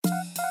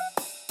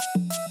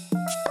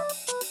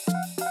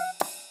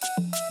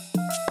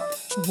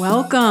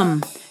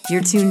Welcome.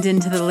 You're tuned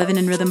into the Living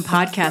in Rhythm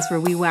podcast, where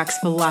we wax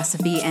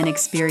philosophy and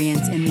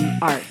experience in the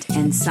art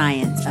and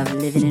science of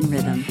living in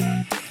rhythm.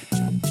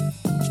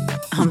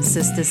 I'm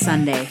Sista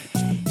Sunday,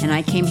 and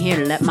I came here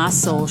to let my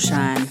soul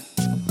shine.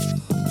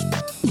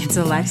 It's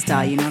a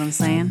lifestyle, you know what I'm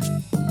saying?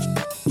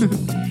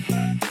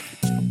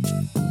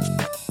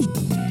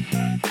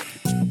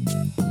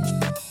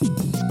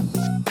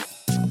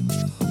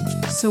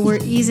 So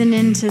we're easing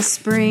into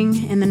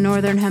spring in the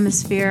Northern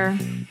Hemisphere.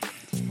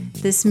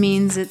 This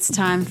means it's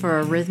time for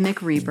a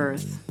rhythmic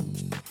rebirth.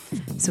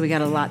 So we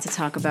got a lot to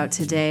talk about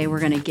today.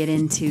 We're going to get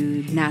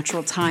into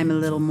natural time a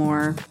little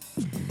more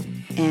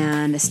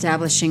and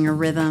establishing a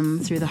rhythm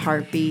through the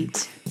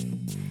heartbeat.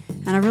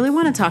 And I really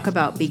want to talk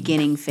about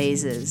beginning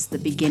phases, the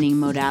beginning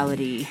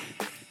modality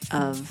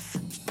of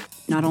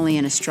not only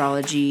in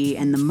astrology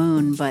and the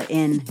moon, but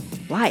in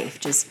life,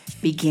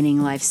 just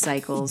beginning life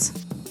cycles.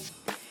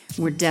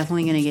 We're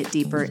definitely going to get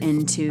deeper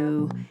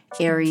into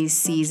Aries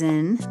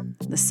season,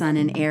 the sun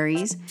in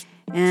Aries.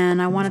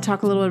 And I want to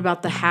talk a little bit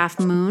about the half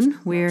moon.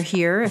 We're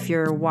here. If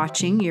you're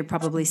watching, you're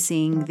probably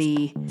seeing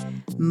the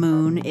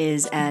moon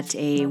is at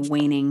a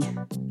waning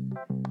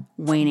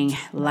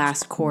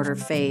last quarter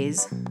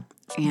phase.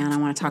 And I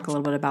want to talk a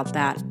little bit about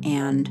that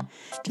and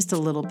just a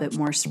little bit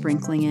more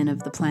sprinkling in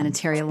of the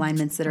planetary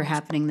alignments that are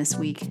happening this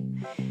week.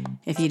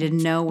 If you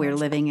didn't know, we're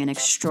living in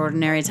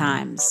extraordinary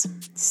times.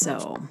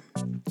 So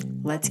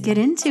let's get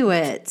into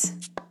it.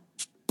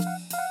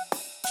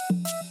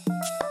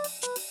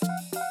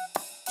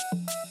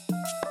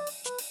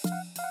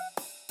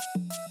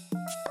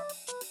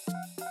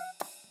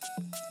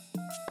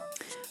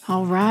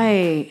 All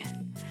right.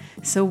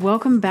 So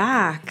welcome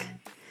back.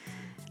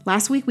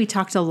 Last week, we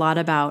talked a lot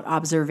about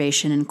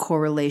observation and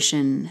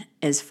correlation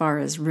as far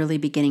as really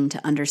beginning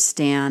to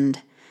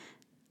understand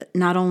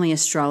not only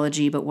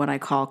astrology, but what I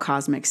call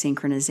cosmic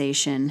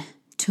synchronization,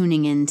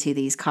 tuning into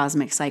these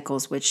cosmic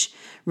cycles, which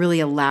really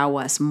allow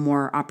us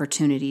more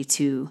opportunity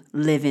to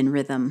live in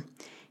rhythm.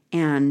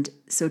 And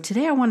so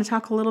today I want to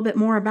talk a little bit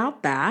more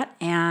about that,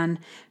 and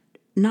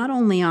not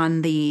only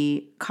on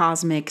the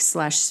cosmic /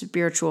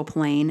 spiritual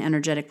plane,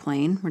 energetic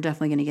plane, we're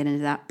definitely going to get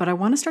into that, but I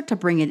want to start to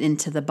bring it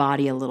into the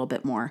body a little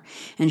bit more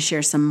and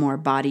share some more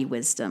body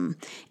wisdom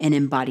and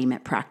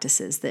embodiment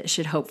practices that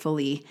should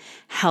hopefully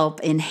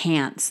help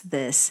enhance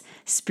this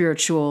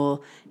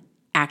spiritual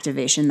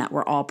activation that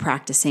we're all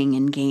practicing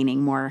and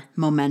gaining more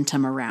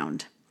momentum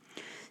around.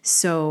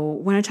 So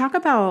when I talk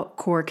about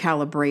core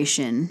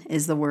calibration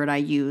is the word I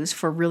use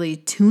for really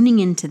tuning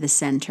into the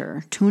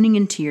center, tuning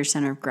into your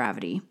center of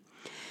gravity.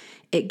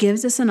 It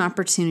gives us an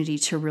opportunity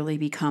to really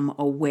become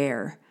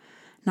aware,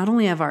 not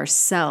only of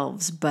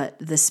ourselves, but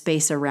the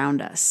space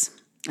around us.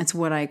 It's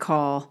what I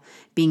call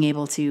being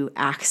able to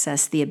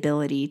access the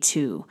ability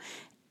to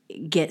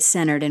get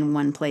centered in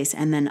one place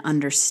and then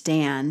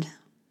understand.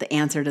 The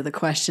answer to the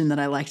question that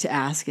I like to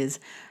ask is,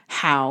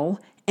 how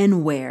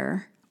and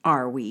where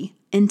are we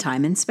in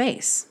time and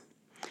space?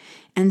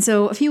 And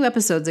so a few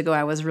episodes ago,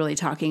 I was really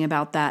talking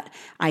about that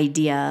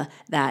idea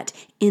that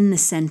in the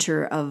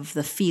center of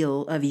the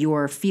field,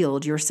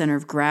 your center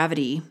of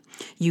gravity,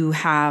 you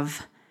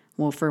have,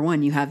 well, for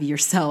one, you have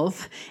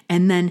yourself.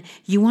 And then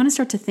you want to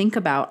start to think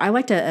about, I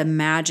like to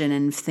imagine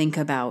and think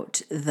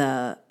about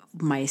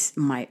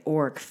my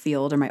auric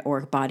field or my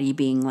auric body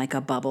being like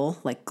a bubble,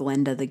 like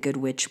Glenda the Good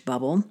Witch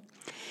bubble.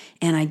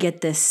 And I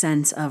get this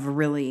sense of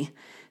really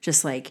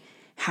just like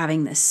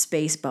having this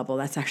space bubble.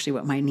 That's actually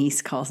what my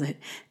niece calls it,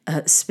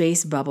 a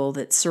space bubble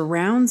that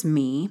surrounds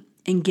me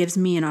and gives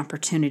me an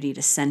opportunity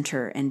to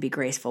center and be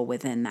graceful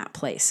within that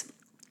place.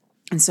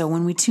 And so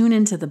when we tune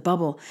into the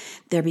bubble,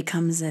 there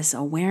becomes this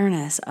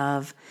awareness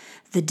of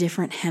the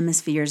different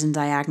hemispheres and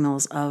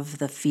diagonals of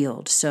the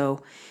field.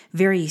 So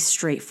very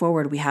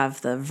straightforward, we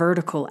have the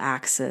vertical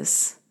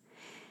axis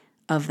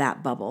of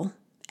that bubble,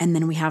 and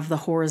then we have the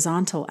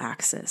horizontal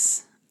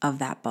axis of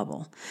that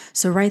bubble.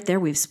 So right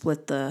there, we've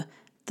split the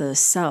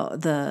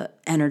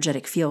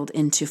energetic field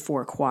into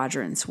 4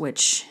 quadrants,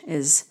 which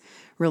is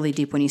really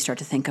deep when you start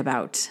to think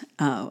about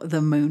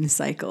the moon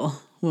cycle.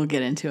 We'll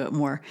get into it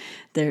more.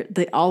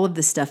 All of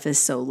this stuff is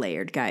so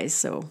layered, guys.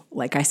 So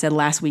like I said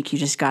last week, you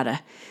just got to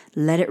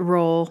let it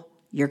roll.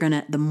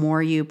 The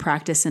more you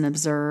practice and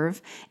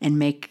observe and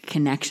make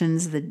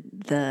connections,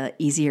 the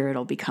easier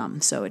it'll become.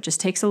 So it just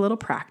takes a little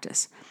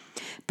practice.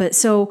 But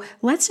so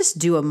let's just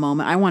do a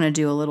moment. I want to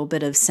do a little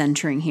bit of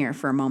centering here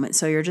for a moment.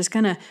 So you're just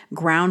going to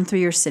ground through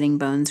your sitting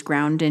bones,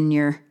 ground in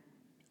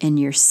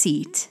your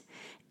seat,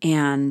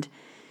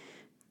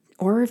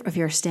 or if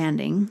you're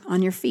standing,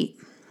 on your feet.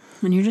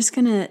 And you're just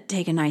going to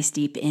take a nice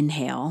deep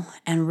inhale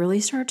and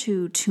really start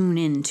to tune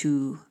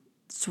into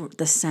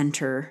the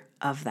center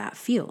of that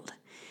field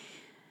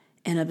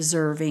and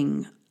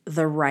observing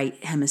the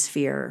right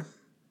hemisphere,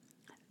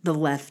 the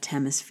left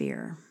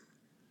hemisphere.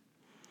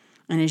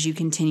 And as you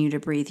continue to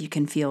breathe, you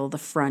can feel the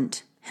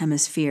front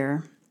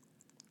hemisphere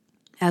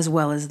as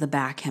well as the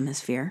back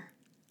hemisphere.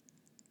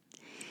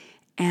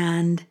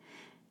 And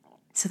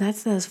so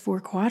that's those 4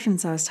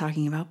 quadrants I was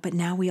talking about. But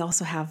now we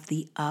also have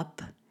the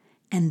up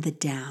and the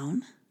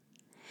down.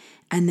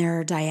 and there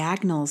are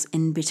diagonals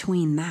in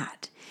between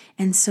that.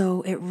 And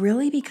so it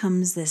really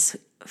becomes this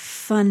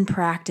fun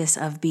practice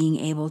of being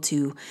able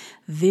to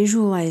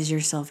visualize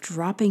yourself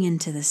dropping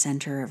into the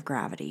center of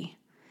gravity,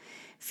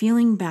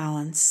 feeling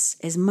balance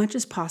as much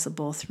as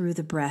possible through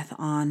the breath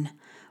on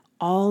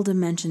all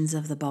dimensions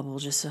of the bubble,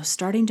 just so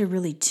starting to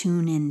really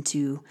tune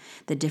into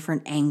the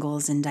different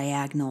angles and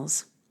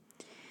diagonals.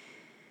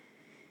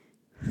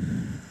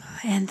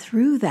 And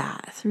through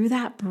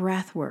that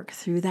breath work,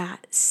 through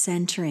that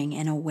centering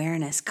and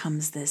awareness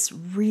comes this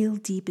real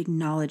deep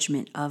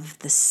acknowledgement of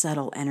the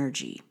subtle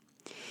energy.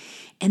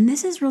 And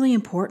this is really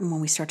important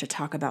when we start to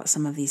talk about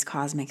some of these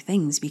cosmic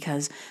things,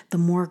 because the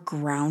more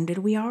grounded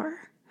we are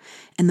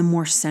and the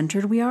more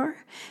centered we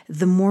are,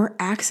 the more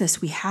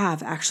access we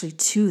have actually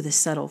to the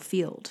subtle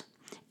field.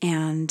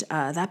 And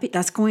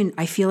that's going,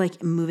 I feel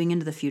like moving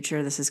into the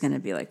future, this is going to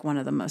be like one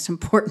of the most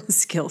important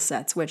skill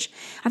sets, which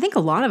I think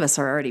a lot of us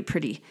are already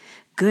pretty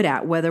good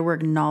at, whether we're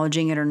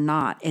acknowledging it or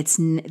not.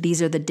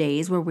 These are the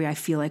days where I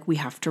feel like we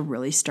have to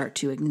really start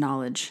to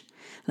acknowledge,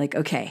 like,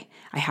 okay,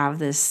 I have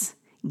this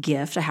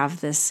gift, I have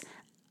this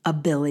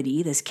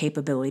ability, this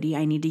capability,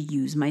 I need to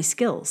use my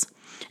skills.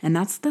 And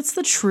that's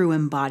the true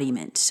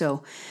embodiment.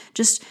 So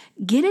just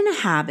get in a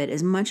habit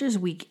as much as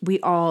we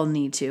all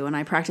need to. And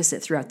I practice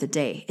it throughout the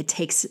day. It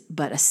takes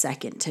but a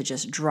second to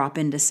just drop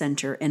into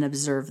center and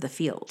observe the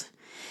field.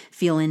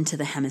 Feel into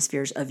the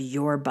hemispheres of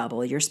your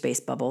bubble, your space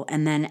bubble.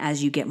 And then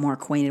as you get more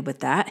acquainted with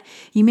that,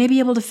 you may be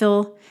able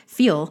to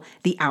feel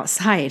the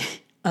outside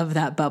of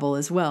that bubble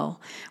as well,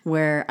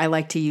 where I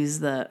like to use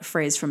the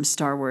phrase from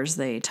Star Wars.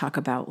 They talk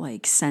about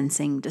like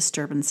sensing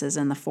disturbances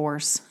in the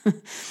Force.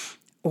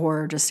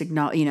 Or just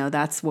acknowledge,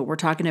 that's what we're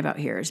talking about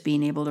here, is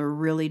being able to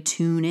really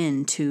tune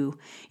in to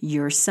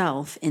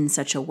yourself in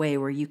such a way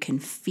where you can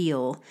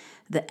feel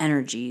the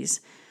energies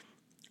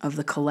of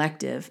the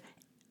collective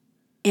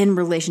in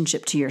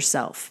relationship to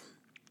yourself.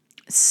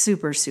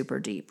 Super, super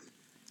deep.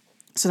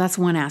 So that's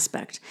one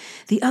aspect.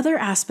 The other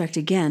aspect,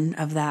 again,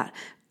 of that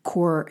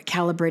core,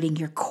 calibrating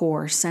your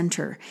core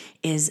center,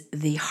 is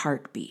the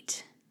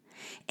heartbeat.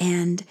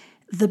 And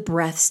the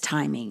breath's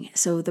timing.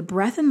 So the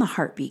breath and the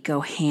heartbeat go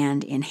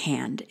hand in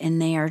hand,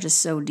 and they are just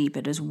so deep.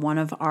 It is one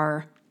of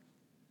our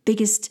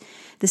biggest,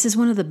 this is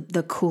one of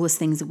the coolest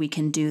things that we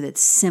can do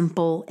that's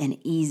simple and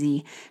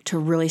easy to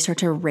really start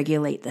to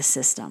regulate the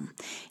system.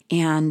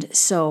 And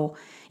so,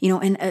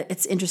 and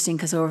it's interesting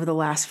because over the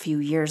last few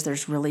years,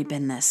 there's really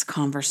been this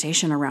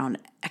conversation around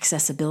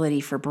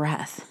accessibility for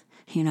breath.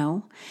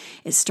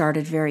 It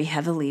started very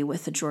heavily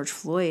with the George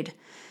Floyd.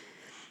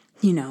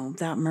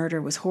 That murder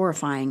was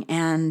horrifying,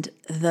 and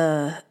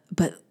God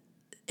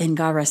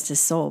rest his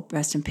soul,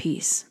 rest in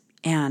peace.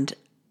 And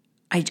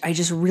I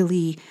just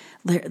really,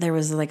 there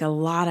was like a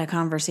lot of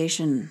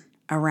conversation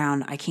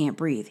around I can't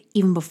breathe,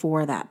 even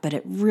before that, but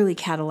it really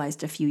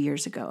catalyzed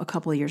a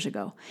couple of years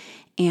ago.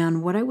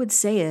 And what I would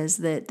say is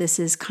that this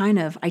is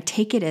I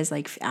take it as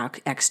like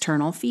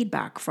external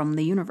feedback from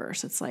the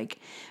universe. It's like,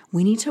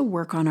 we need to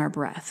work on our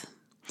breath.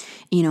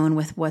 And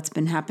with what's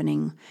been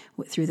happening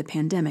through the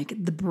pandemic,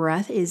 the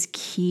breath is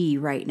key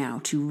right now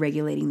to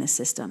regulating the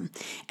system.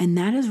 And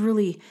that is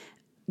really,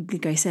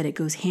 like I said, it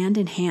goes hand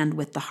in hand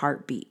with the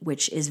heartbeat,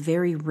 which is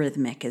very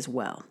rhythmic as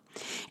well.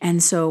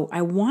 And so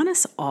I want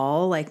us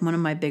all, like one of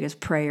my biggest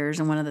prayers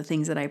and one of the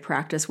things that I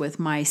practice with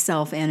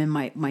myself and in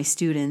my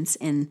students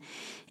in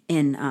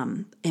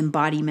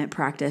embodiment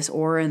practice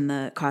or in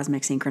the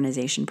cosmic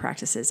synchronization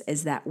practices,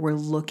 is that we're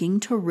looking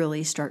to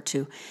really start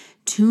to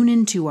tune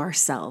into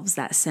ourselves,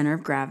 that center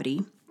of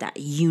gravity, that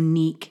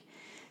unique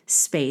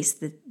space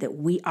that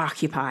we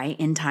occupy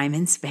in time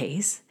and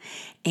space,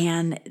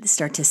 and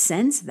start to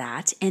sense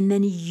that, and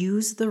then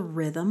use the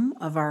rhythm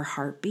of our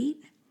heartbeat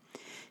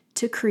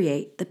to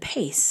create the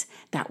pace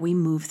that we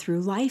move through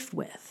life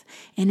with.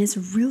 And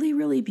it's really,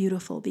 really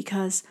beautiful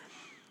because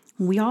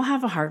we all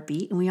have a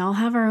heartbeat and we all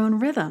have our own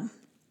rhythm.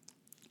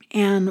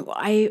 And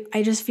I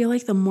just feel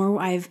like the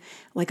more I've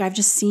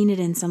just seen it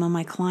in some of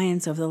my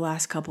clients over the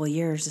last couple of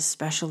years,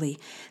 especially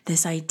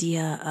this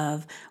idea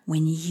of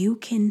when you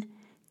can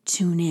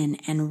tune in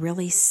and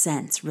really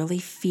sense, really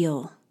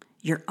feel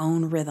your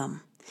own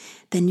rhythm,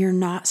 then you're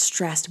not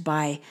stressed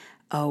by,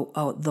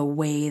 the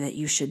way that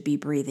you should be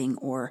breathing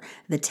or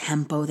the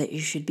tempo that you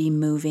should be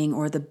moving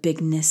or the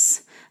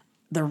bigness,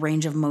 the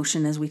range of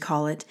motion, as we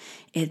call it.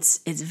 It's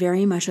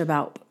very much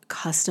about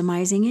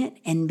customizing it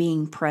and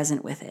being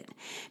present with it,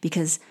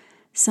 because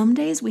some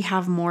days we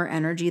have more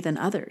energy than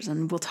others.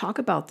 And we'll talk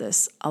about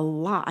this a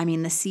lot. I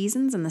mean, the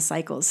seasons and the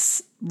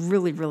cycles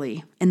really,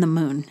 really, and the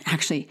moon,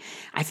 actually,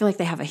 I feel like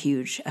they have a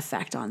huge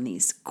effect on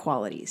these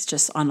qualities,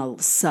 just on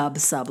a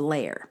sub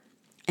layer.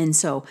 And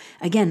so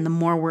again, the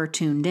more we're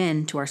tuned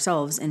in to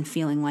ourselves and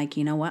feeling like,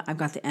 you know what, I've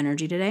got the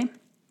energy today,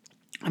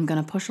 I'm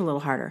going to push a little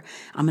harder.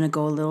 I'm going to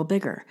go a little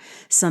bigger.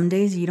 Some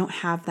days you don't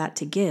have that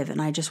to give.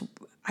 And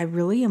I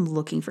really am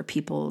looking for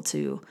people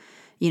to,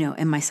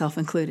 and myself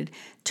included,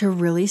 to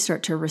really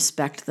start to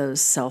respect those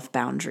self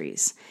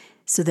boundaries.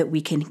 so that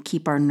we can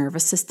keep our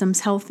nervous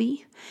systems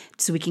healthy,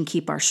 so we can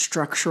keep our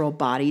structural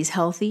bodies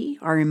healthy,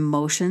 our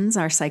emotions,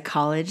 our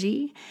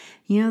psychology.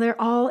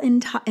 They're all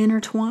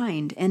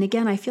intertwined. And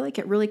again, I feel like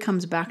it really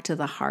comes back to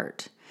the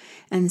heart.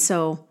 And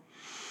so,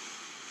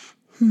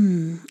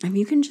 if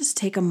you can just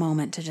take a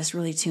moment to just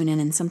really tune in,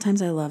 and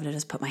sometimes I love to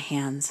just put my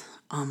hands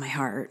on my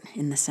heart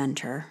in the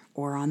center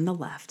or on the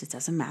left, it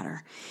doesn't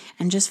matter,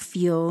 and just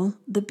feel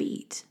the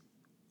beat.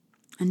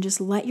 And just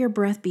let your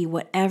breath be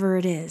whatever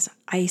it is.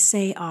 I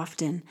say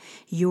often,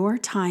 your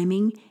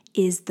timing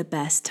is the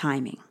best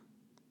timing,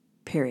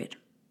 period.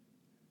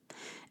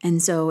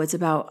 And so it's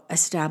about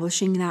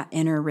establishing that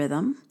inner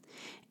rhythm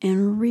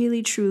and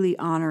really, truly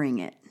honoring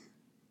it.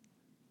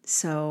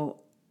 So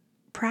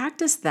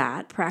practice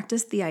that.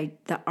 Practice the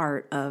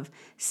art of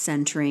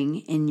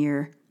centering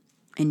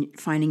and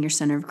finding your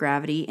center of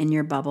gravity in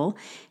your bubble,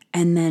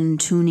 and then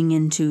tuning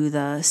into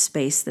the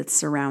space that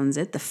surrounds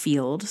it, the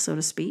field, so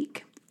to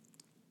speak.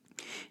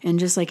 And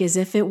just like as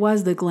if it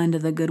was the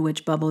Glenda the Good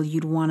Witch bubble,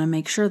 you'd want to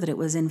make sure that it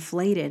was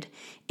inflated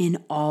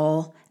in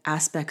all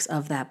aspects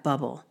of that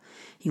bubble.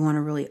 You want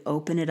to really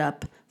open it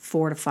up,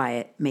 fortify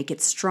it, make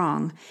it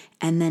strong,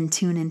 and then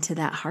tune into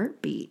that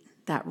heartbeat,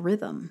 that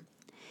rhythm.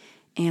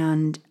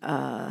 And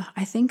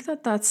I think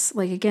that's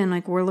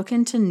again, we're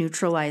looking to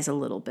neutralize a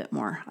little bit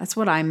more. That's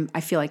what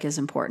I feel like is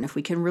important. If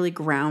we can really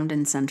ground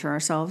and center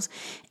ourselves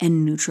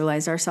and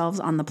neutralize ourselves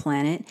on the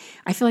planet,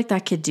 I feel like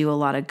that could do a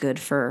lot of good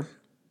for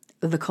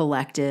the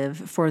collective,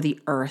 for the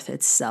earth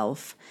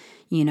itself.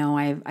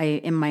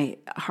 I in my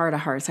heart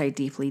of hearts, I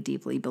deeply,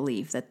 deeply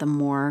believe that the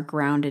more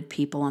grounded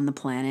people on the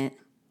planet,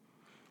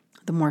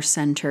 the more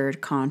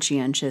centered,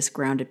 conscientious,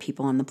 grounded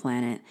people on the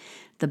planet,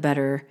 the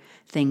better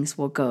things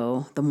will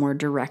go, the more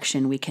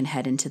direction we can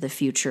head into the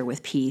future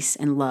with peace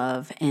and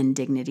love and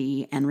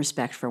dignity and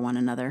respect for one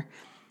another.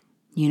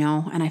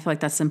 And I feel like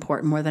that's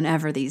important more than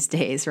ever these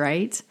days,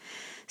 right?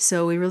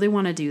 So we really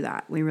want to do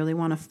that. We really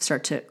want to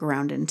start to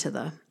ground into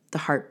the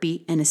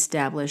heartbeat and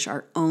establish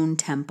our own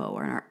tempo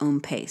and our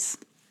own pace.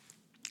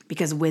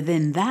 Because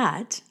within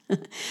that,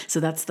 so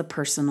that's the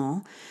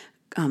personal,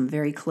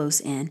 very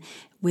close in,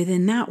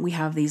 within that we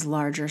have these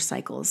larger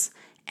cycles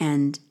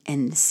and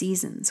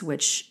seasons,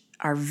 which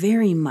are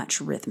very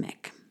much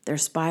rhythmic. They're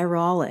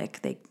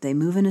spiralic. They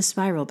move in a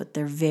spiral, but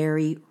they're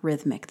very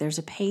rhythmic. There's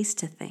a pace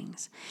to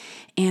things.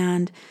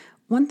 And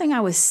one thing I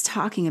was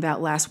talking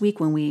about last week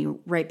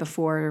right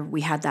before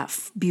we had that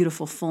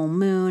beautiful full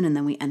moon, and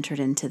then we entered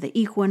into the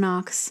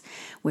equinox,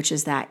 which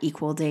is that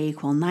equal day,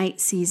 equal night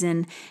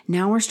season.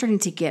 Now we're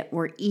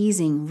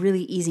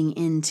really easing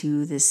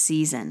into this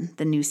season,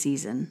 the new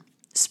season,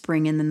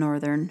 spring in the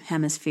northern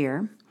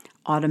hemisphere,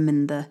 autumn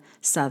in the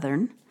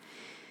southern.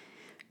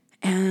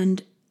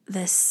 And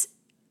this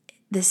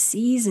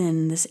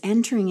season, this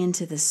entering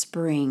into the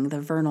spring,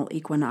 the vernal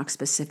equinox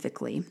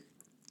specifically,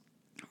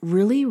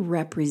 really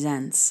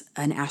represents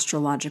an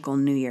astrological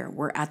new year.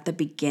 We're at the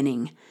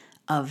beginning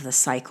of the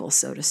cycle,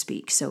 so to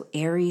speak. So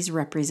Aries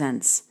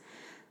represents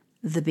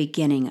the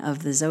beginning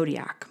of the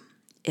zodiac.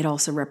 It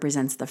also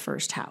represents the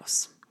first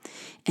house.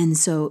 And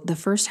so the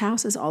first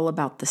house is all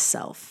about the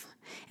self.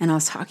 And I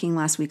was talking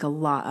last week a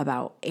lot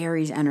about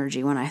Aries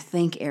energy. When I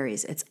think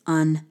Aries, it's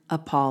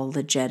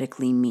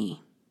unapologetically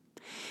me.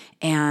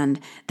 And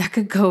that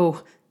could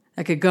go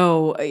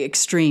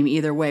extreme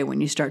either way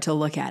when you start to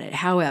look at it.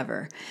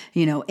 However,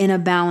 in a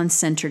balanced,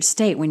 centered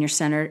state, when you're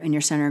centered in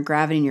your center of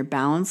gravity and you're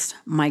balanced,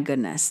 my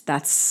goodness,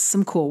 that's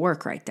some cool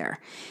work right there.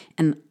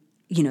 And,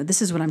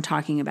 this is what I'm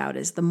talking about,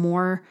 is the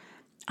more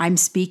I'm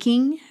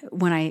speaking,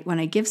 when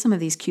I give some of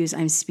these cues,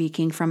 I'm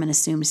speaking from an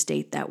assumed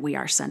state that we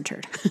are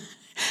centered.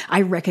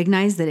 I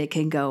recognize that it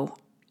can go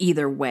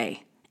either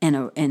way in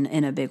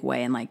a big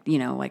way. And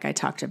like I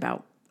talked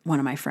about, one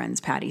of my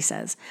friends, Patty,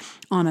 says,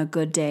 on a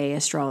good day,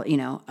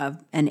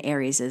 an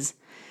Aries is,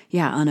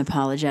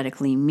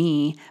 unapologetically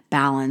me,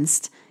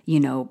 balanced,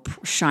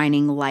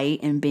 shining light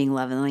and being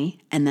lovely.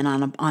 And then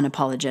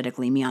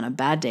unapologetically me on a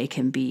bad day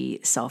can be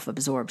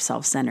self-absorbed,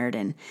 self-centered,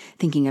 and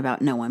thinking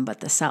about no one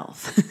but the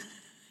self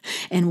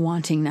and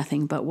wanting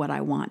nothing but what I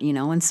want,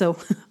 And so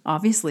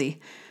obviously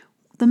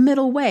the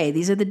middle way,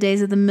 these are the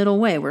days of the middle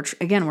way. We're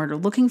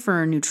looking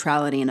for a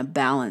neutrality and a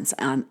balance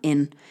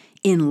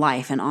in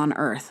life and on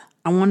earth.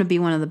 I want to be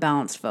one of the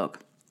balanced folk.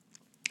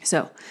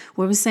 So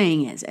what I was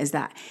saying is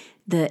that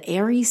the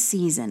Aries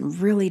season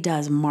really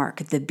does mark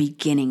the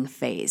beginning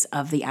phase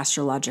of the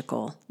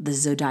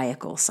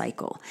zodiacal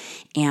cycle,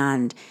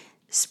 and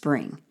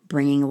spring,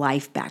 bringing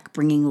life back,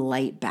 bringing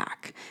light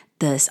back,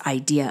 this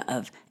idea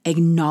of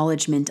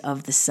acknowledgement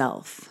of the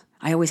self.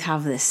 I always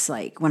have this,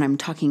 when I'm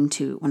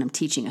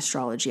teaching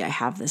astrology, I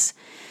have this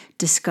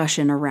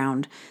discussion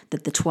around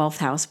that the 12th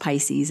house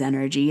Pisces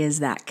energy is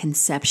that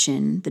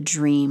conception, the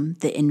dream,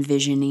 the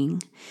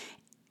envisioning.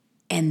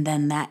 And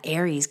then that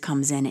Aries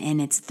comes in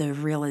and it's the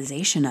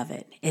realization of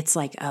it. It's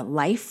like a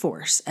life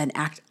force,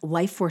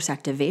 life force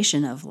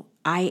activation of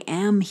I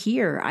am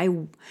here.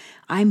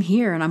 I'm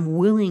here and I'm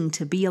willing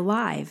to be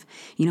alive.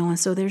 And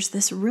so there's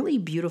this really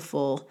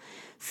beautiful,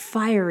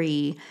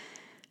 fiery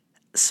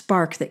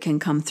spark that can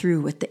come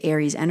through with the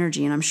Aries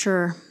energy. And I'm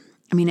sure,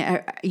 I mean,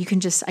 I can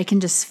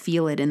just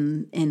feel it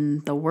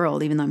in the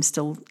world, even though I'm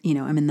still,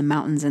 I'm in the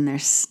mountains and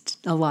there's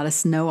a lot of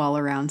snow all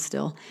around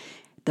still.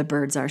 The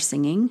birds are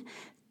singing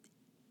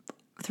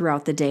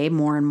throughout the day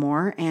more and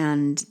more,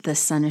 and the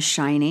sun is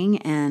shining,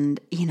 and,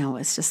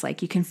 it's just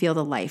like you can feel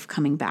the life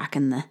coming back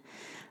and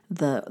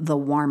the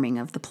warming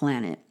of the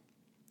planet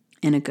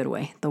in a good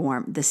way,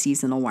 the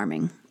seasonal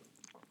warming.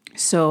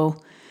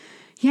 So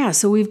yeah,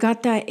 so we've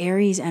got that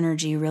Aries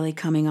energy really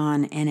coming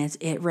on, and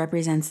it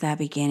represents that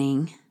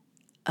beginning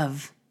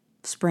of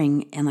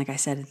spring. And like I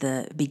said,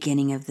 the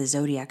beginning of the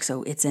zodiac.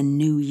 So it's a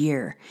new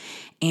year.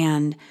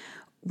 And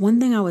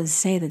one thing I would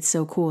say that's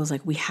so cool is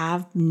like we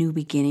have new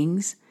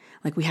beginnings.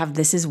 Like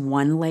this is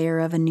one layer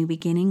of a new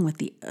beginning with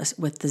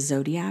the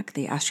zodiac,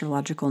 the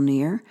astrological new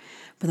year.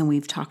 But then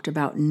we've talked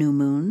about new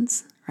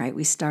moons, right?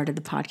 We started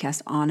the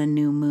podcast on a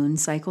new moon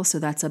cycle, so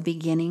that's a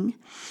beginning.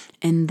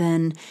 And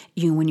then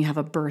when you have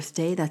a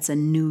birthday, that's a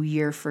new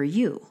year for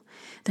you.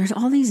 There's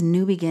all these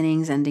new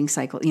beginnings, ending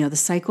cycle. The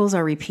cycles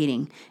are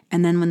repeating.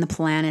 And then when the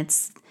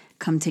planets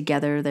come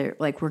together, they're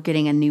like we're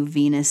getting a new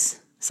Venus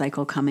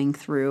cycle coming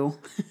through.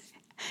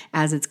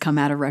 As it's come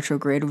out of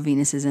retrograde,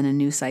 Venus is in a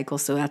new cycle,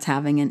 so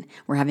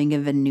we're having a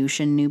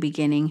Venusian new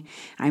beginning.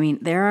 I mean,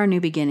 there are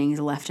new beginnings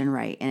left and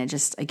right, and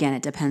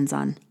it depends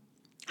on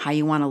how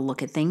you want to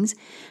look at things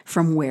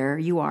from where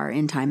you are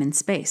in time and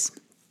space.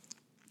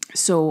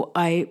 So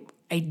I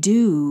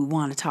do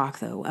want to talk,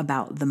 though,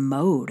 about the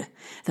mode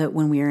that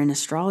when we are in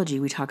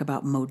astrology, we talk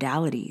about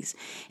modalities.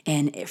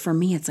 And for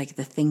me, it's like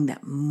the thing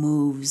that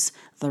moves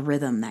the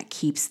rhythm, that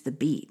keeps the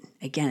beat.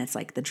 Again, it's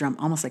like the drum,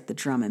 almost like the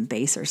drum and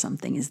bass or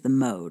something is the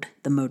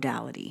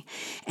modality.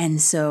 And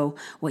so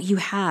what you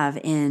have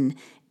in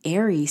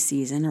Aries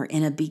season or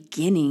in a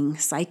beginning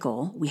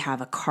cycle, we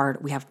have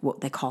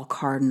what they call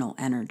cardinal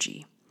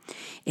energy.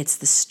 It's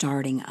the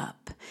starting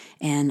up.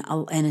 And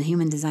in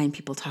human design,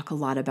 people talk a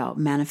lot about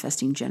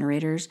manifesting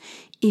generators.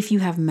 If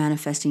you are a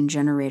manifesting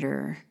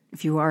generator,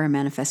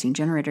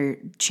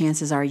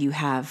 chances are you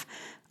have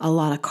a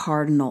lot of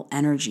cardinal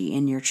energy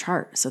in your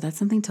chart. So that's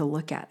something to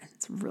look at.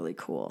 It's really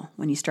cool.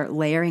 When you start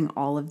layering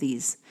all of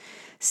these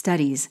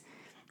studies,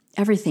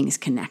 everything is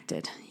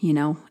connected,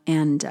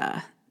 and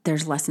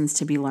there's lessons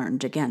to be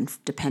learned, again,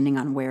 depending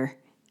on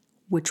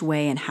which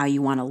way and how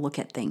you want to look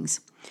at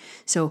things.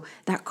 So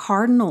that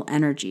cardinal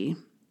energy,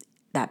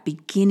 that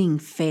beginning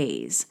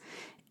phase,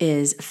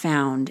 is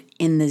found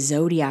in the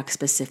zodiac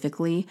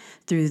specifically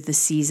through the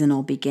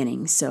seasonal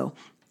beginning. So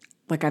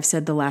like I've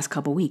said the last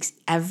couple weeks,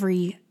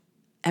 every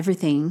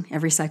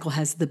cycle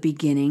has the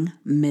beginning,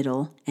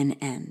 middle, and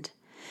end.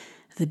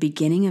 The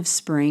beginning of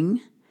spring,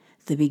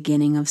 the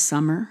beginning of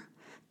summer,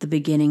 the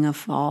beginning of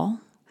fall,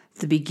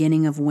 the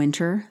beginning of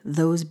winter,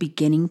 those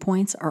beginning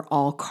points are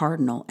all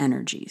cardinal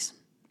energies.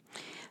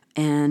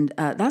 And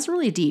that's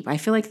really deep. I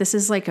feel like this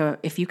is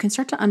if you can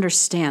start to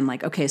understand,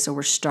 okay, so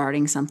we're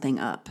starting something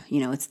up,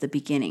 it's the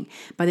beginning.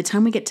 By the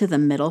time we get to the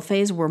middle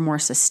phase, we're more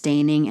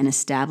sustaining and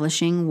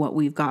establishing what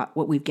we've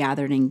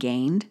gathered and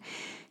gained,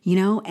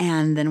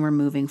 and then we're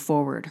moving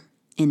forward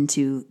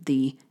into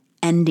the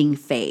ending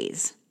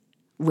phase,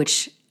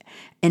 which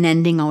an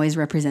ending always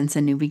represents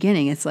a new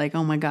beginning. It's like,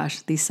 oh my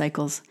gosh, these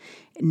cycles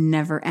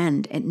never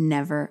end. It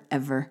never,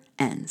 ever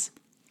ends,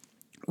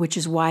 which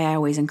is why I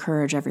always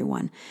encourage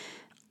everyone.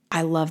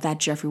 I love that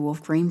Jeffrey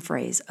Wolf Green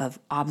phrase of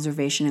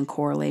observation and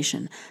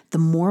correlation. The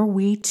more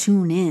we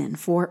tune in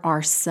for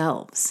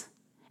ourselves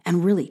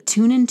and really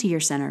tune into your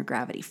center of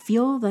gravity,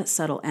 feel that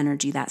subtle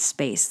energy, that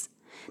space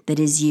that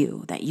is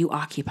you, that you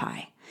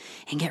occupy,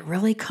 and get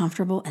really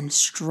comfortable and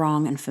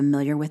strong and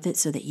familiar with it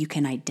so that you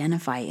can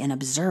identify and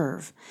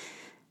observe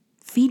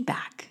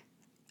feedback,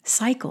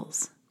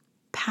 cycles,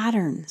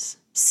 patterns,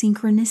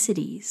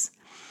 synchronicities.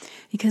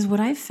 Because what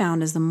I've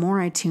found is the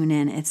more I tune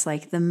in, it's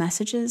like the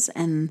messages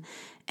and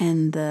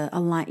the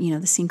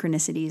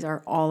synchronicities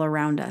are all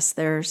around us.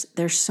 There's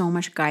so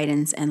much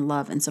guidance and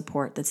love and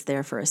support that's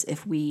there for us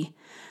if we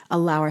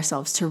allow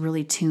ourselves to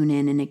really tune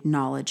in and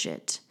acknowledge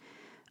it.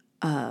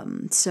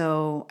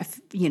 So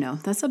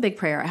that's a big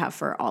prayer I have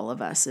for all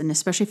of us, and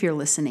especially if you're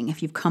listening,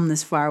 if you've come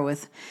this far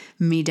with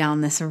me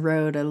down this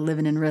road of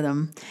living in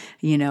rhythm,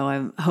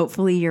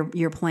 hopefully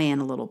you're playing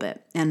a little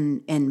bit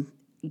and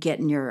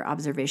getting your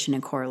observation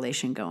and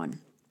correlation going.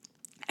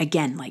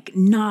 Again,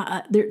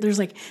 there's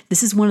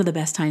this is one of the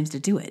best times to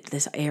do it.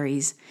 This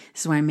Aries,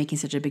 this is why I'm making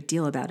such a big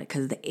deal about it,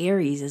 because the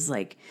Aries is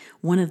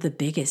one of the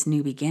biggest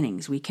new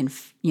beginnings we can,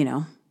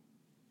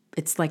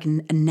 it's like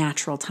a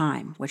natural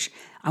time, which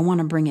I want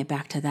to bring it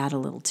back to that a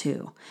little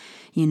too.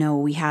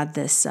 We have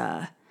this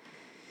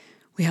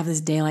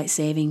daylight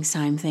savings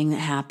time thing that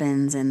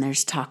happens, and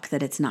there's talk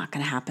that it's not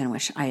going to happen,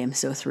 which I am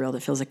so thrilled.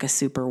 It feels like a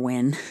super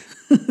win.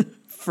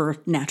 For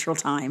natural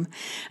time.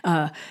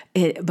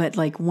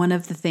 But one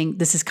of the things,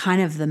 this is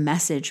kind of the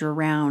message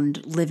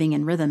around living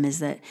in rhythm, is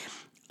that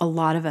a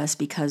lot of us,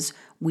 because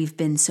we've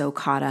been so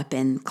caught up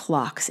in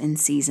clocks and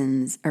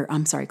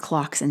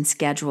clocks and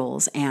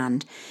schedules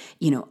and,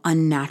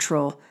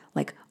 unnatural,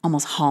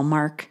 almost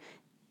Hallmark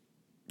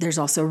There's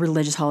also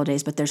religious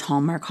holidays, but there's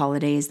Hallmark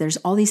holidays. There's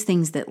all these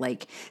things that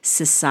like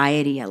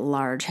society at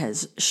large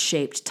has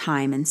shaped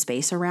time and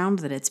space around,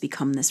 that it's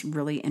become this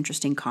really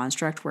interesting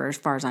construct where, as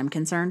far as I'm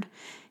concerned,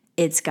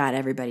 it's got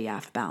everybody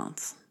off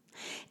balance.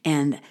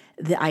 And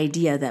the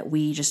idea that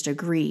we just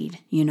agreed,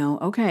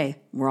 okay,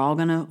 we're all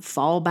going to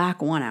fall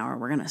back 1 hour.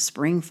 We're going to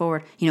spring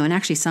forward, and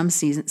actually some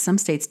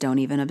states don't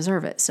even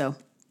observe it. So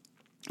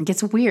it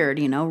gets weird,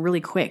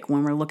 really quick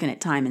when we're looking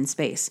at time and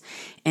space.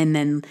 And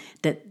then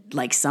that,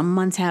 like, some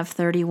months have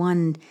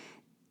 31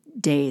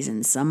 days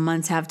and some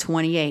months have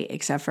 28,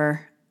 except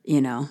for,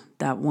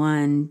 that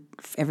one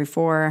every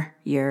 4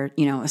 year,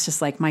 it's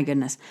just like, my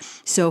goodness.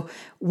 So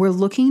we're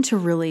looking to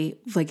really,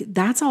 like,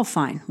 that's all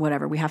fine,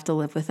 whatever. We have to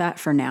live with that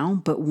for now.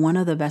 But one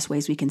of the best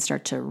ways we can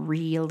start to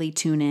really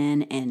tune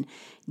in and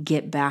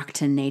get back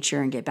to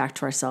nature and get back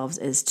to ourselves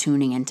is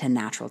tuning into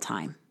natural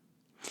time.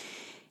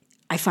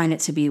 I find it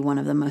to be one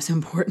of the most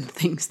important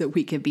things that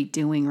we could be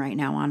doing right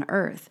now on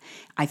Earth.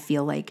 I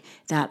feel like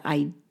that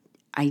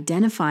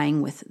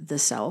identifying with the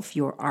self,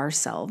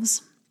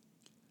 ourselves,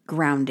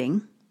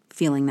 grounding,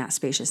 feeling that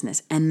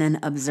spaciousness, and then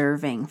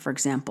observing, for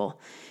example,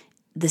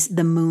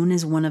 the moon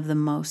is one of the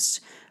most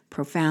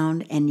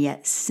profound and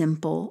yet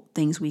simple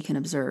things we can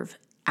observe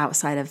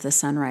outside of the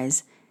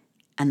sunrise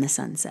and the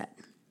sunset.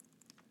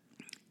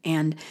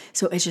 And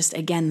so it's just,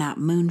 again, that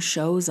moon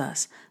shows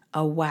us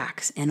a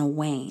wax and a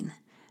wane,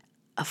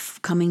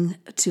 coming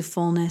to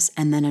fullness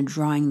and then a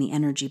drawing the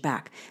energy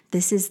back.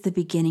 This is the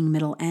beginning,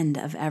 middle, end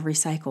of every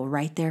cycle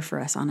right there for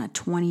us on a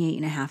 28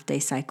 and a half day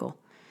cycle.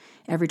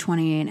 Every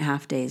 28 and a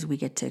half days, we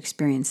get to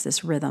experience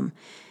this rhythm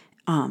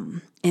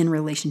in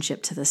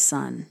relationship to the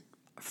sun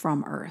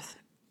from Earth.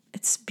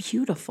 It's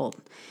beautiful.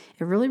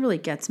 It really, really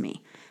gets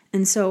me.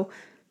 And so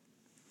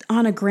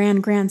on a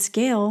grand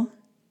scale,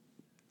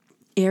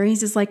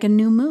 Aries is like a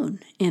new moon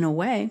in a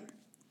way.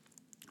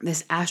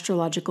 This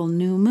astrological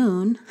new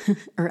moon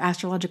or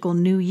astrological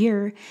new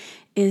year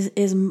is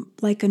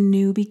like a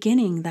new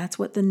beginning. That's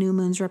what the new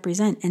moons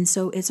represent. And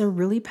so it's a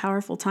really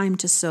powerful time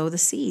to sow the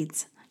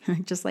seeds.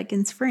 Just like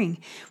in spring,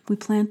 we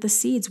plant the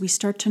seeds, we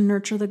start to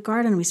nurture the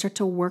garden, we start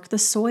to work the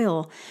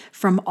soil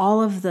from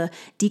all of the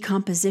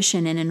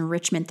decomposition and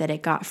enrichment that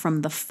it got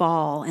from the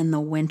fall and the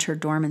winter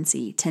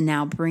dormancy to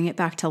now bring it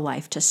back to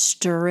life, to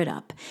stir it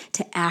up,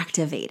 to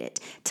activate it,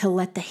 to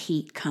let the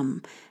heat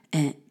come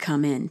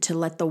in, to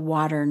let the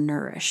water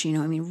nourish,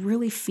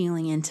 really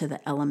feeling into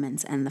the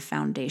elements and the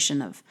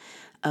foundation of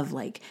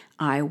like,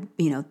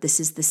 this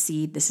is the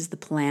seed, this is the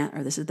plant,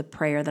 or this is the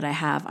prayer that I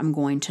have, I'm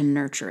going to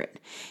nurture it.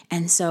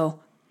 And so,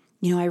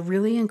 I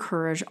really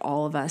encourage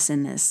all of us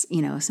in this,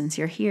 since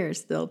you're here,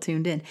 still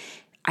tuned in,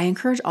 I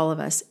encourage all of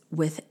us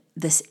with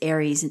this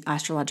Aries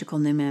astrological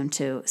new moon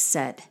to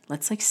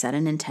let's set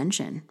an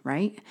intention,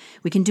 right?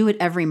 We can do it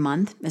every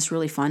month. It's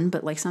really fun,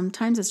 but like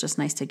sometimes it's just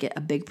nice to get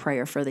a big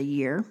prayer for the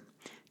year,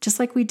 just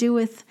like we do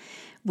with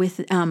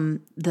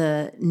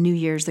the New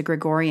Year's, the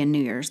Gregorian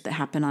New Year's that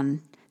happen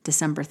on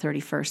December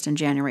 31st and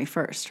January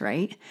 1st,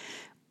 right?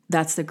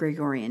 That's the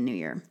Gregorian New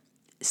Year.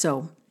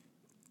 So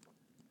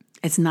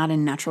it's not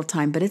in natural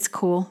time, but it's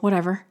cool,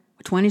 whatever.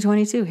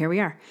 2022, here we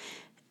are.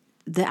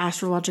 The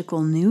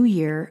astrological new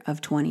year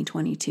of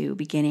 2022,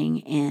 beginning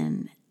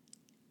in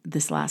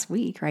this last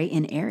week, right?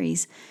 In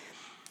Aries,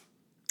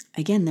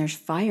 again, there's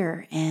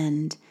fire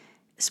and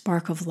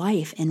spark of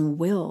life and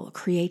will,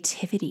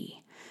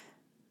 creativity.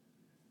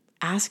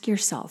 Ask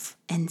yourself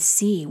and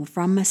see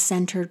from a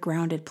centered,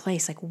 grounded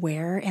place, like,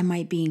 where am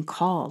I being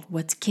called?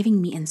 What's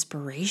giving me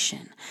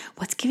inspiration?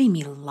 What's giving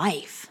me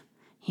life?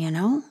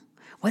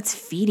 What's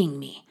feeding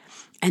me?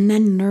 And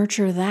then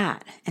nurture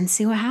that and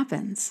see what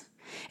happens.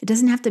 It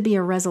doesn't have to be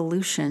a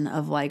resolution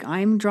of like,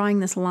 I'm drawing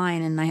this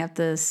line and I have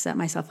to set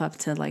myself up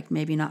to like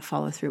maybe not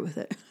follow through with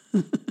it.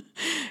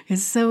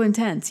 It's so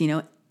intense,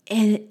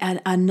 And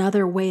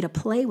another way to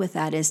play with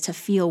that is to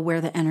feel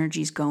where the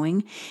energy's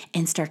going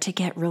and start to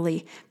get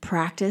really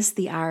practice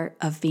the art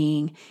of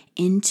being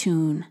in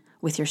tune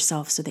with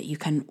yourself so that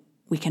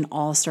we can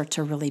all start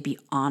to really be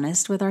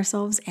honest with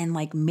ourselves and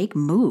like make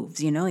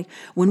moves, like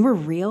when we're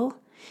real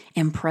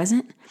and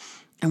present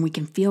and we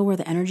can feel where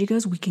the energy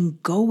goes, we can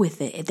go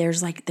with it.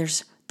 There's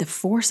the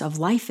force of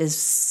life is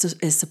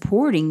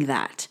supporting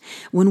that.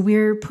 When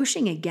we're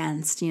pushing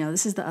against,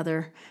 this is the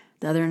other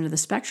end of the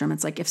spectrum.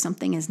 It's like if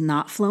something is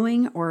not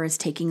flowing or is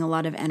taking a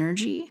lot of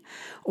energy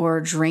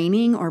or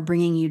draining or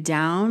bringing you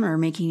down or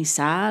making you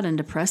sad and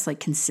depressed, like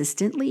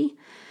consistently,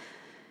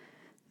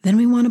 then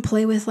we want to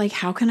play with like,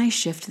 how can I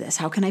shift this?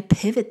 How can I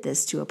pivot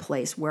this to a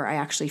place where I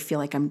actually feel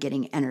like I'm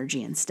getting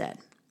energy instead?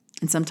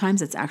 And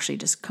sometimes it's actually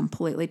just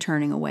completely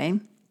turning away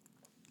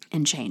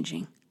and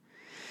changing.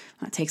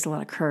 It takes a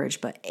lot of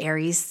courage, but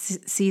Aries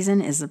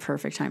season is the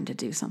perfect time to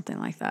do something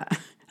like that.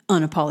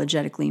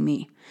 Unapologetically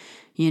me.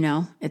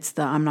 It's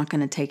the I'm not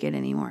going to take it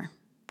anymore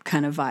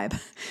kind of vibe.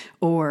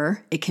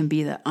 Or it can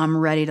be the I'm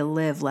ready to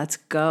live, let's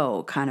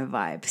go kind of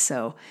vibe.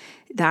 So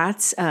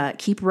that's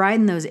keep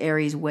riding those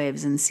Aries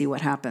waves and see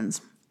what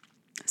happens.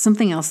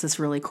 Something else that's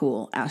really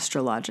cool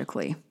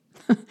astrologically.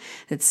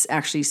 It's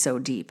actually so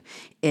deep,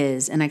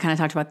 is, and I kind of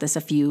talked about this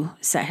a few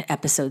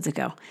episodes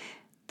ago,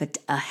 but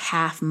a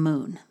half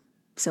moon.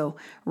 So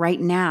right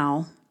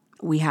now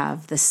we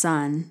have the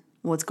sun,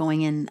 well, it's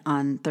going in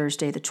on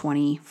Thursday, the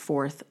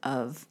 24th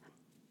of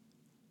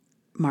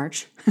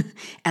March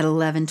at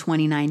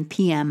 11:29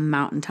 p.m.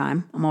 Mountain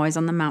Time. I'm always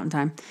on the Mountain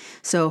Time.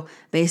 So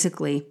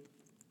basically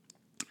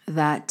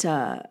that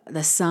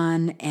the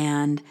sun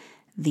and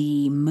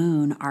the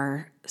moon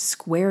are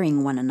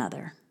squaring one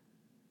another.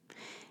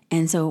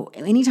 And so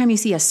anytime you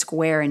see a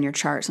square in your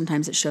chart,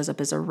 sometimes it shows up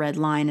as a red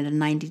line at a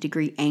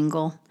 90-degree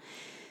angle.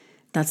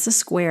 That's the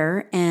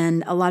square.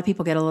 And a lot of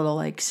people get a little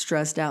like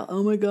stressed out.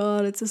 Oh my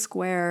God, it's a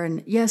square.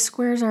 And yes,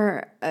 squares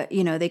are,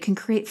 they can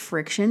create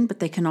friction, but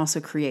they can also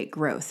create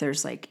growth.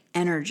 There's like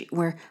energy,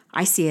 where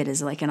I see it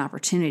as like an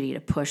opportunity to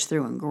push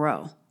through and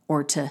grow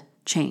or to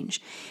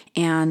change.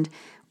 And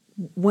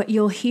what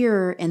you'll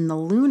hear in the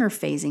lunar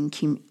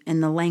phasing,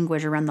 in the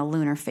language around the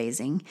lunar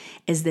phasing,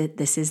 is that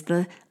this is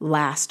the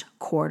last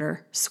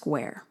quarter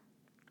square,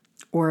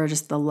 or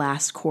just the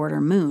last quarter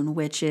moon,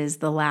 which is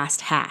the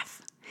last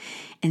half.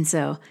 And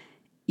so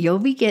you'll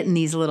be getting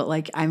these little,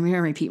 like, I'm going to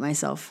repeat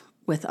myself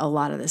with a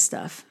lot of this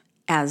stuff,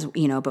 as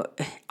you know,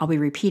 but I'll be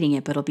repeating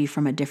it, but it'll be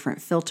from a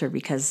different filter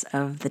because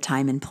of the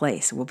time and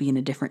place. We'll be in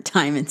a different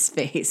time and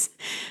space.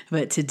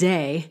 But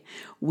today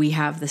we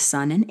have the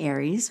sun in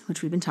Aries,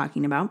 which we've been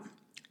talking about.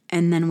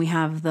 And then we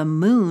have the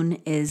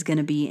moon is going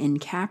to be in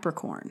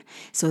Capricorn.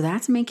 So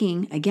that's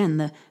making, again,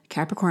 the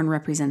Capricorn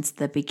represents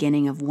the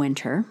beginning of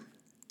winter,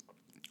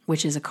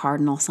 which is a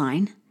cardinal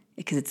sign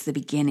because it's the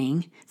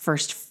beginning,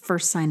 first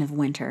sign of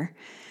winter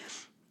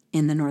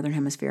in the Northern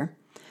Hemisphere.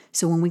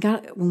 So when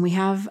we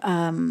have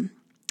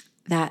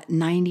that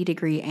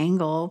 90-degree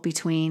angle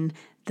between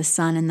the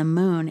sun and the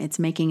moon, it's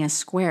making a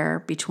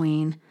square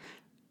between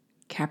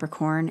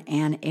Capricorn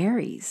and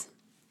Aries.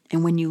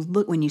 And when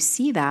you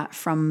see that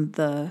if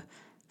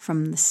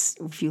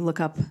you look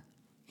up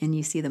and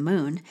you see the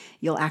moon,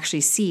 you'll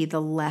actually see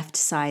the left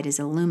side is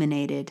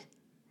illuminated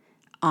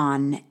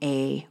on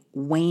a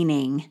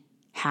waning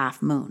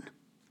half moon.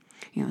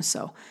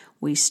 So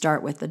we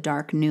start with the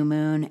dark new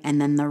moon, and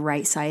then the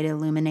right side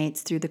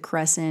illuminates through the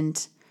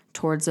crescent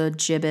towards a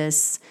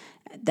gibbous,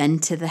 then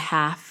to the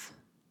half.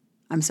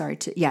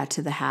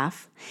 To the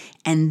half.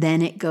 And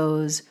then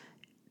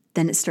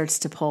it starts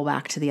to pull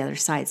back to the other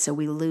side. So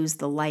we lose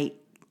the light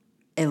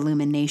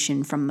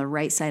illumination from the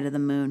right side of the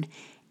moon,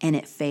 and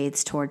it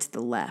fades towards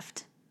the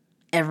left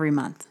every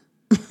month.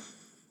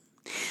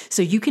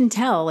 So you can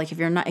tell, like,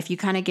 if you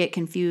kind of get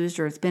confused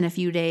or it's been a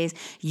few days,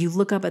 you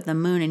look up at the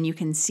moon and you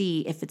can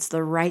see if it's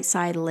the right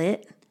side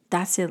lit,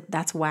 that's it,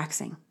 that's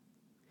waxing.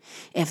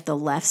 If the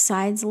left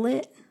side's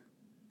lit,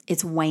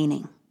 it's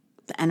waning.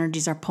 The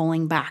energies are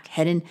pulling back,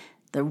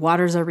 the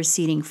waters are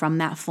receding from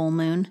that full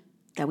moon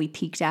that we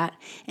peaked at,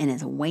 and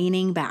it's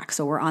waning back.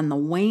 So we're on the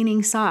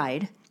waning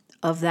side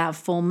of that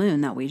full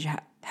moon that we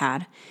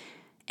had,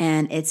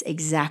 and it's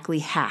exactly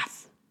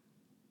half,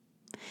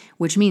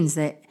 which means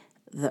that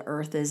the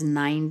earth is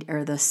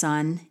the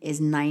sun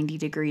is 90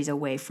 degrees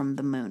away from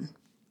the moon.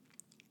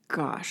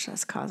 Gosh,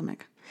 that's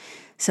cosmic.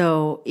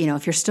 So,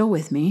 if you're still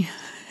with me,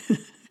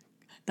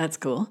 that's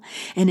cool.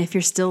 And if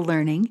you're still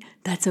learning,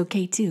 that's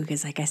okay too.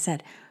 Because like I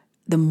said,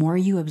 the more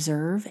you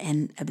observe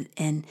and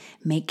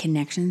make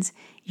connections,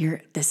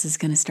 this is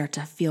going to start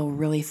to feel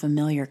really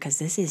familiar, because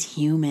this is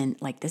human,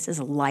 like this is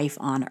life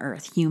on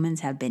earth.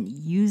 Humans have been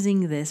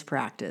using this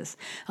practice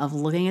of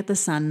looking at the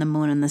sun, the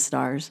moon, and the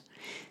stars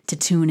to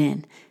tune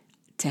in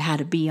to how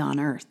to be on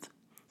earth,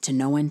 to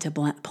know when to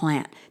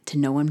plant, to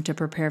know when to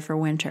prepare for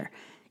winter,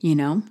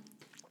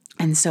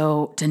 And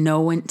so to know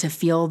when to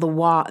feel the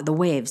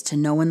waves, to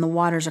know when the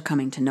waters are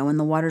coming, to know when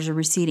the waters are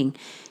receding.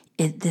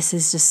 This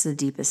is just the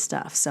deepest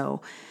stuff.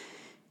 So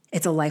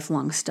it's a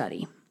lifelong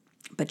study.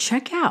 But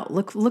check out,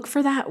 look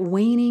for that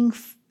waning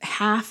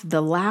half,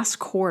 the last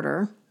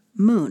quarter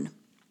moon.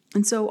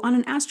 And so on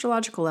an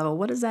astrological level,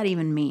 what does that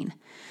even mean?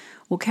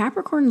 Well,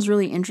 Capricorn is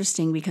really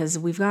interesting because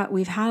we've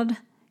had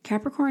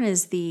Capricorn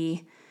is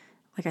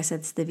like I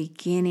said, it's the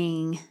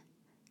beginning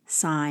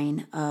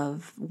sign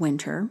of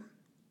winter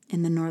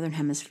in the Northern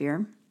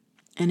Hemisphere.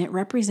 And it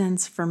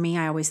represents, for me,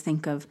 I always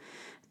think of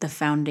the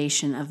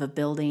foundation of a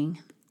building.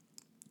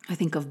 I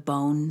think of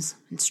bones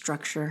and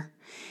structure.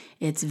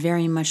 It's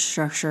very much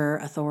structure,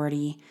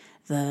 authority,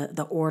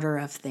 the order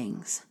of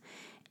things.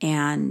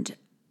 And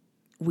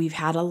we've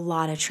had a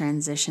lot of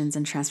transitions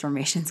and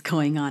transformations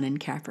going on in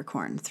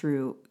Capricorn.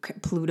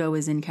 Pluto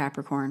is in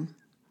Capricorn.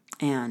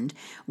 And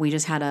we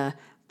just had a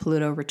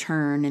Pluto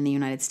return in the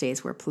United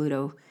States, where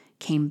Pluto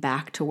came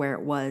back to where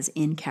it was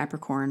in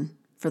Capricorn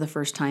for the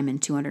first time in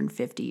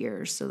 250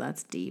 years. So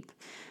that's deep.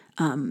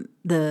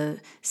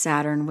 The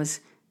Saturn was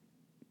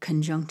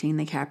conjuncting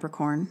the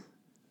Capricorn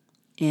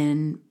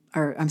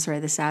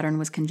the Saturn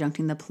was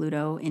conjuncting the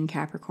Pluto in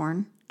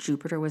Capricorn.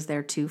 Jupiter was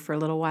there too for a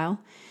little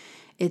while.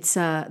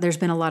 There's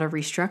been a lot of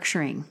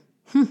restructuring.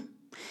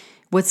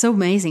 What's so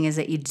amazing is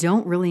that you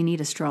don't really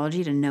need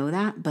astrology to know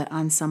that, but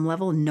on some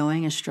level,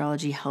 knowing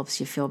astrology helps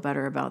you feel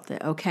better about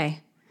okay,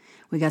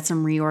 We got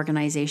some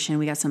reorganization.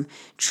 We got some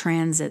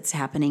transits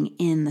happening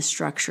in the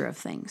structure of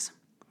things.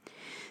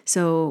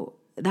 So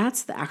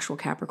that's the actual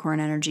Capricorn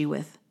energy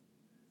with,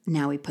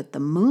 now we put the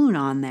moon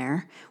on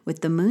there.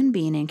 With the moon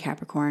being in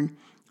Capricorn,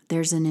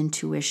 there's an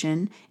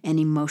intuition and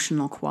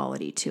emotional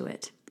quality to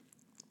it.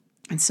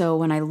 And so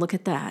when I look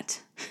at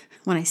that,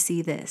 when I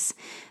see this,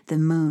 the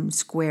moon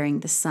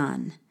squaring the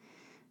sun,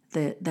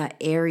 that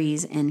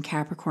Aries and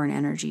Capricorn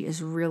energy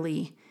is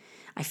really,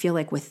 I feel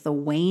like with the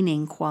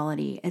waning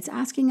quality, it's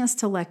asking us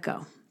to let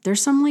go.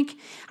 There's some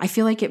I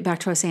feel like it back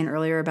to what I was saying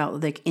earlier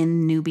about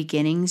in new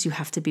beginnings, you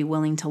have to be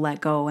willing to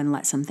let go and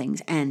let some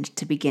things end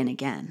to begin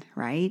again,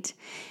 right?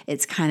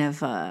 It's kind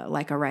of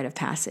like a rite of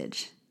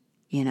passage,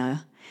 You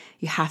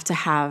have to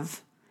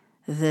have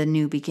the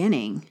new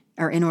beginning,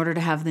 or in order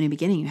to have the new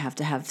beginning, you have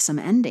to have some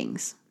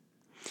endings.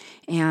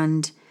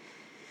 And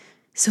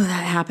so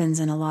that happens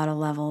in a lot of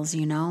levels,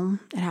 It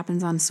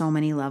happens on so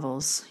many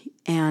levels.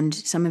 And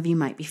some of you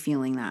might be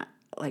feeling that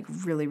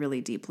really,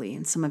 really deeply.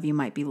 And some of you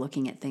might be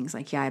looking at things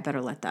like, yeah, I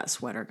better let that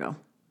sweater go.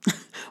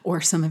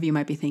 Or some of you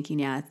might be thinking,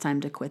 yeah, it's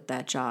time to quit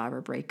that job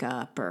or break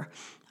up, or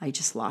I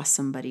just lost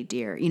somebody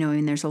dear.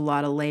 There's a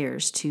lot of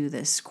layers to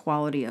this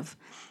quality of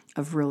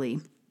really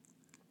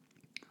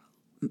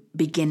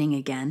beginning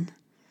again,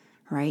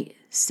 right?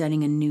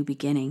 Setting a new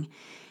beginning.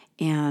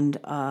 And,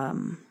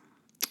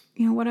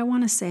 what I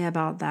want to say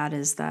about that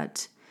is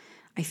that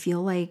I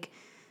feel like,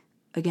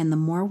 again, the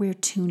more we're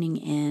tuning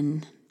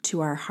in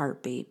to our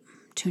heartbeat,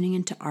 tuning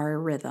into our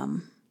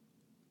rhythm,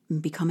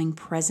 becoming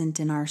present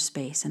in our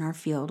space, in our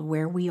field,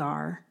 where we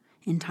are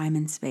in time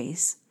and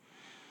space,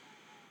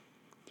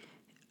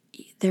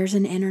 there's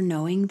an inner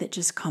knowing that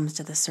just comes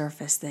to the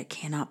surface that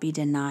cannot be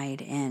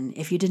denied. And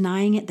if you're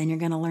denying it, then you're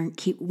going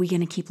to we're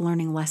going to keep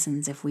learning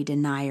lessons if we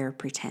deny or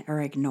pretend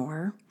or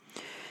ignore.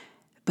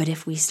 But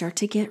if we start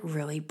to get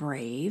really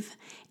brave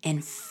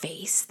and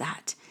face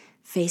that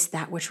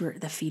which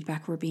the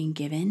feedback we're being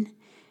given,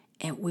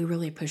 and we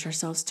really push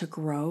ourselves to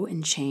grow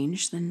and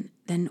change, then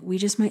we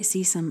just might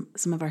see some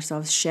of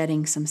ourselves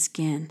shedding some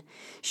skin,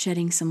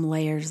 shedding some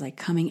layers,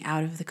 coming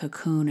out of the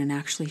cocoon and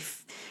actually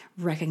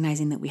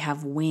recognizing that we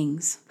have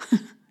wings.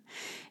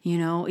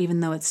 Even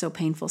though it's so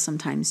painful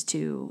sometimes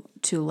to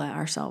let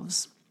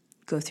ourselves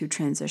go through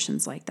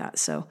transitions like that.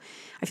 So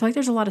I feel like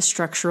there's a lot of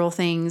structural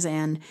things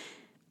and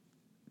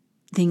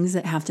things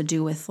that have to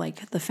do with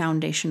the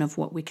foundation of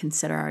what we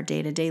consider our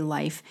day-to-day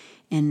life.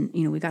 And,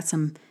 we got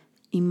some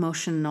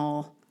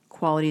emotional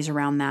qualities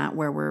around that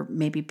where we're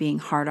maybe being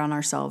hard on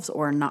ourselves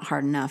or not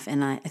hard enough.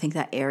 And I think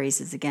that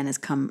Aries is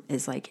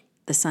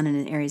the sun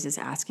in Aries is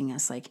asking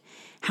us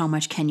how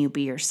much can you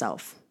be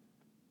yourself?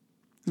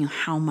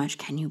 How much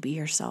can you be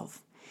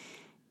yourself?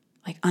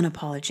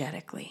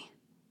 Unapologetically,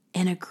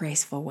 in a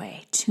graceful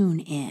way, tune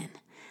in,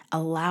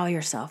 allow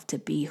yourself to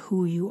be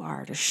who you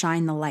are, to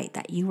shine the light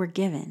that you were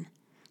given.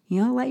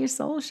 Let your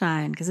soul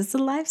shine because it's a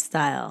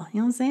lifestyle.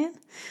 You know what I'm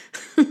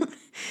saying?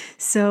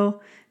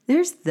 So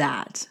there's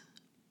that.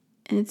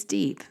 And it's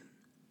deep.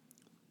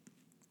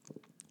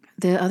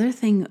 The other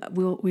thing,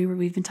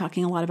 we've been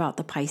talking a lot about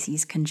the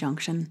Pisces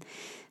conjunction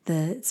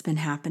that's been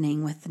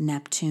happening with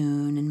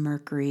Neptune and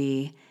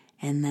Mercury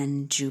and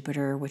then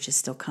Jupiter, which is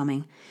still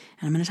coming.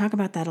 And I'm going to talk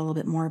about that a little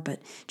bit more,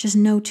 but just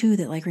know too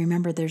that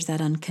remember there's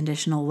that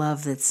unconditional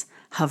love that's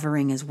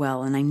hovering as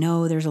well. And I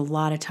know there's a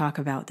lot of talk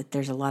about that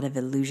there's a lot of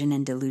illusion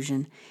and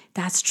delusion.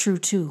 That's true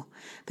too.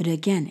 But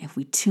again, if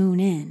we tune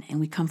in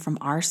and we come from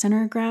our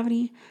center of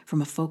gravity,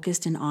 from a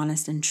focused and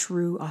honest and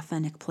true,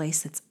 authentic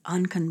place that's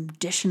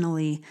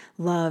unconditionally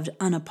loved,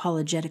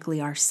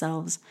 unapologetically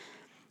ourselves,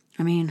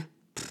 can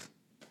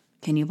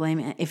you blame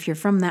it? If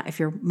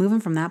you're moving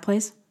from that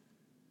place,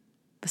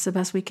 that's the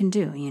best we can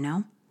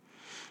do,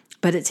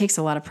 But it takes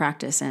a lot of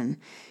practice and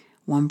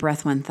one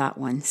breath, one thought,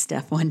 one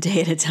step, one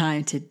day at a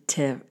time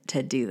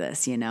to do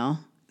this,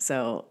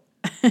 So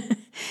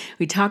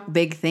we talk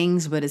big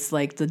things, but it's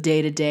the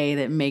day to day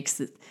that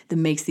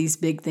makes these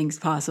big things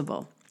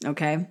possible.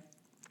 Okay.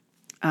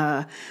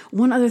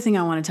 One other thing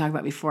I want to talk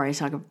about before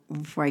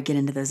I get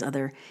into those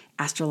other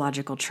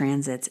astrological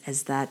transits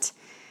is that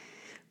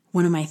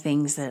one of my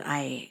things that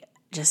I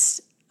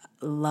just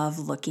love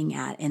looking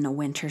at in the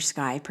winter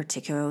sky,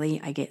 particularly,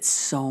 I get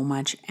so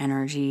much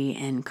energy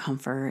and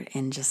comfort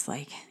and just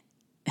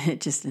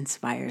it just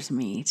inspires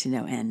me to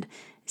no end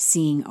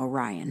seeing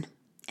Orion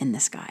in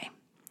the sky.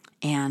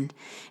 And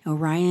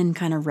Orion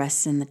kind of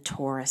rests in the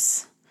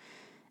Taurus,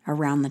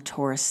 around the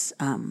Taurus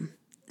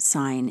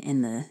sign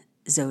in the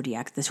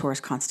zodiac, the Taurus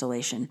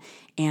constellation.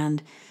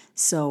 And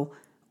so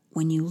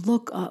when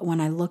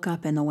I look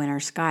up in the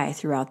winter sky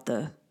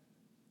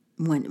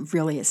when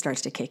really it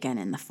starts to kick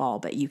in the fall,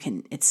 but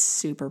it's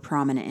super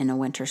prominent in a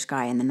winter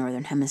sky in the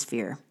northern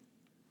hemisphere.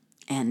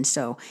 And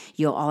so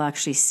I'll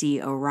actually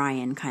see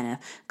Orion kind of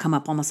come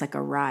up almost like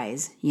a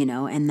rise,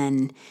 and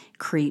then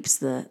creeps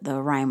the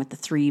Orion with the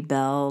three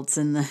belts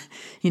and the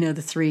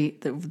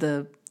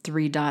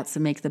three dots that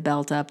make the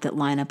belt up that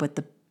line up with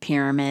the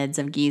pyramids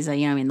of Giza.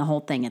 The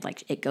whole thing,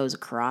 it goes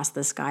across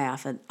the sky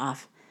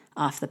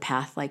off the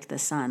path like the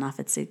sun, off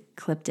its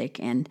ecliptic.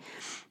 And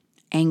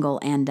angle.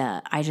 And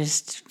I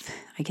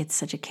get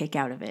such a kick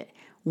out of it.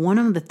 One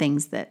of the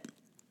things that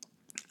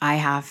I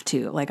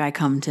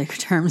come to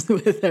terms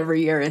with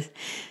every year is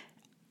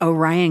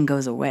Orion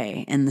goes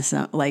away in the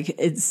sun.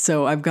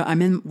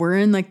 We're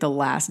in like the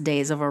last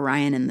days of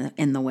Orion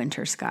in the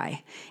winter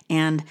sky.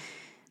 And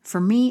for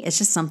me, it's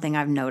just something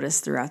I've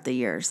noticed throughout the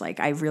years.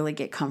 Like I really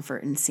get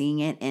comfort in seeing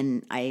it.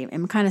 And I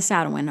am kind of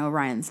sad when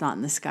Orion's not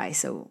in the sky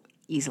so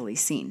easily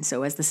seen.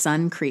 So as the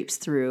sun creeps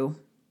through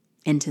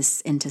into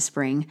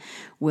spring,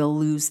 we'll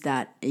lose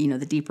that,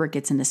 the deeper it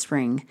gets into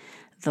spring,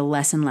 the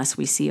less and less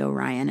we see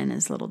Orion and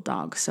his little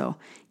dog. So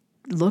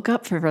look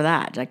up for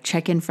that, like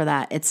check in for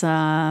that. It's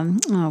from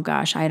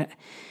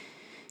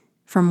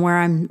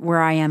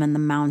where I am in the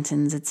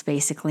mountains, it's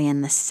basically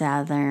in the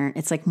southern,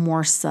 it's like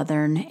more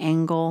southern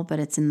angle, but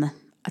it's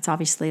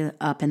obviously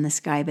up in the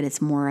sky, but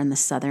it's more in the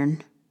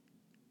southern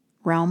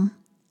realm.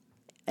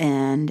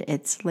 And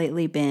it's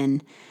lately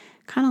been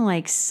kind of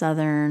like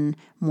southern,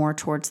 more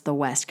towards the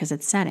west because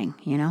it's setting,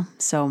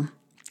 So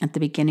at the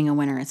beginning of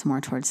winter, it's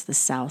more towards the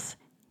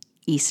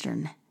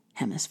southeastern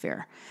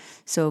hemisphere.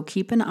 So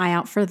keep an eye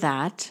out for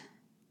that.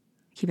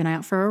 Keep an eye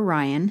out for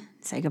Orion.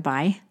 Say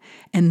goodbye.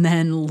 And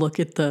then look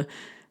at the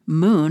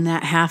moon,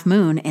 that half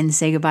moon, and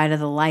say goodbye to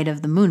the light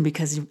of the moon,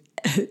 because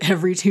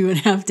every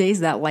 2.5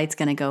 days, that light's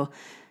going to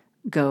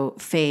go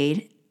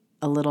fade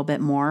a little bit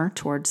more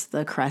towards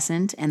the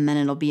crescent. And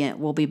then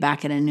we'll be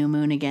back at a new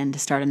moon again to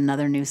start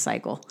another new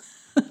cycle.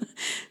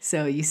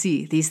 So you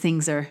see, these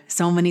things are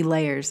so many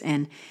layers,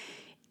 and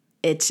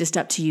it's just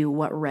up to you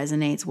what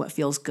resonates, what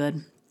feels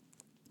good.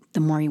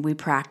 The more we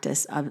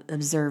practice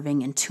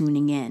observing and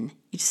tuning in,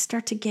 you just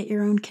start to get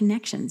your own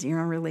connections, your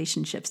own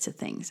relationships to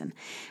things. And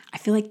I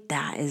feel like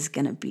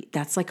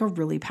that's like a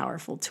really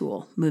powerful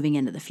tool moving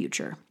into the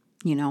future,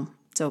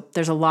 So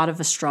there's a lot of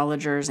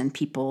astrologers and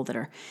people that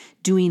are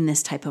doing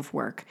this type of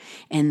work.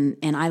 And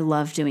I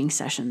love doing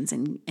sessions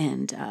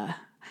and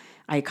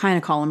I kind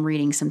of call them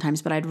readings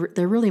sometimes, but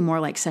they're really more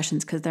like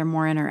sessions because they're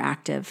more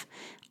interactive.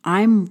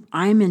 I'm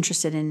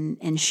interested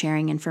in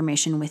sharing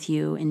information with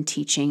you and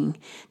teaching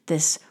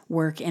this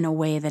work in a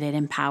way that it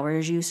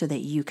empowers you so that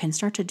you can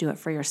start to do it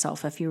for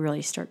yourself if you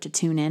really start to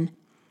tune in,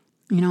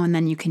 and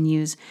then you can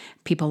use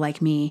people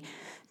like me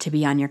to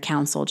be on your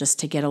council just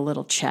to get a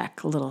little check,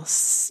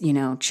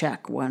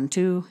 check 1,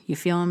 2, you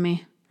feeling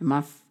me?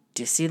 Do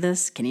you see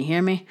this? Can you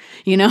hear me?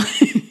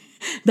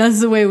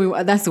 That's the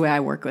way I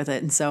work with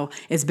it. And so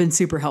it's been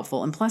super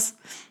helpful. And plus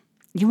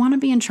you want to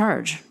be in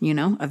charge,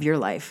 of your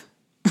life.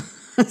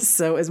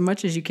 So as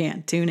much as you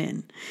can, tune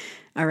in.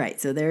 All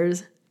right. So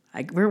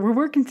we're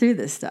working through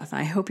this stuff.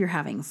 I hope you're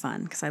having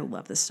fun because I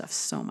love this stuff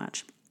so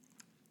much.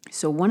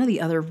 So one of the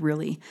other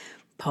really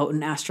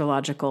potent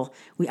astrological,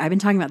 I've been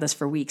talking about this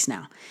for weeks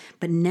now,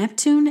 but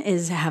Neptune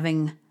is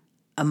having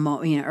a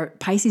moment, or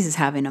Pisces is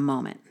having a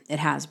moment. It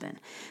has been.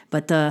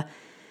 But the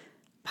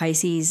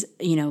Pisces,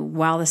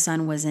 while the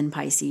sun was in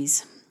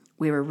Pisces,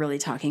 we were really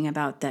talking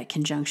about that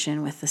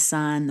conjunction with the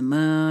sun, the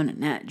moon,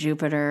 and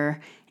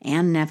Jupiter,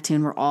 and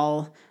Neptune were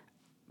all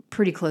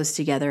pretty close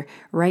together.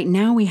 Right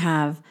now we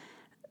have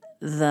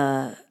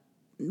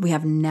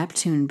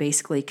Neptune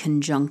basically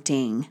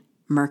conjuncting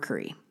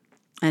Mercury.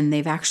 And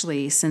they've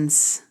actually,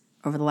 since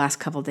over the last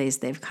couple of days,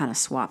 they've kind of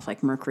swapped.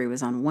 Like Mercury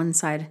was on one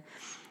side,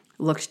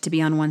 looked to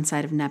be on one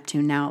side of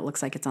Neptune. Now it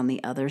looks like it's on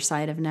the other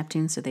side of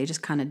Neptune. So they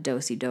just kind of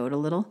do-si-doed a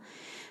little.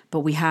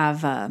 But we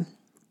have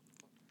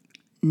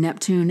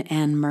Neptune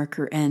and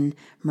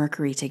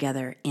Mercury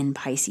together in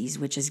Pisces,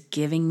 which is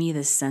giving me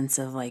this sense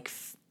of like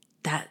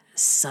that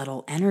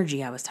subtle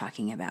energy I was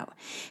talking about.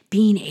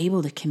 Being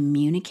able to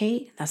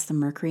communicate, that's the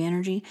Mercury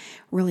energy,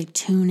 really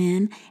tune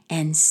in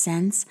and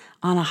sense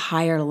on a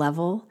higher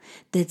level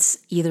that's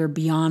either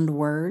beyond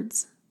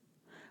words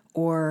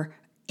or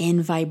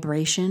in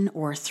vibration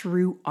or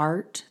through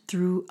art,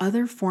 through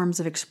other forms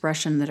of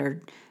expression that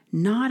are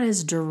not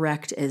as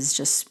direct as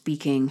just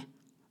speaking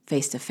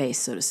face to face,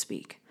 so to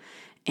speak.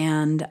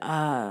 And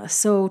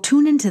so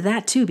tune into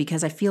that too,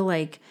 because I feel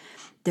like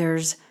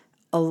there's,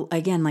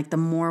 again, like the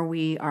more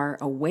we are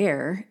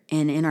aware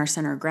and in our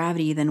center of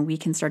gravity, then we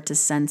can start to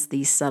sense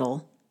this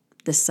subtle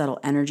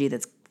energy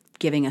that's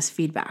giving us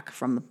feedback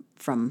from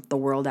the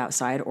world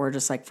outside, or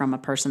just like from a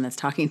person that's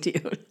talking to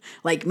you,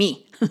 like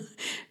me,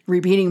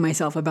 repeating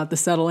myself about the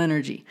subtle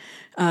energy.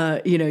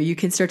 You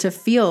can start to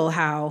feel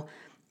how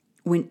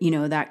when,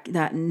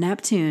 that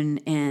Neptune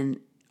and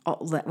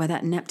with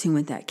that Neptune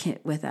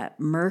with that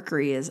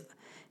Mercury is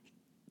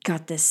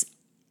got this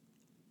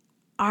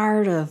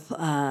art of,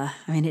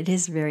 it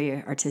is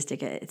very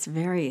artistic. It's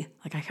very,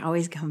 like, I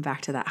always come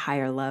back to that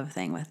higher love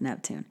thing with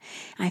Neptune.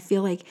 I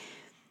feel like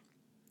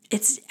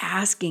it's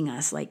asking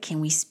us, like, can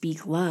we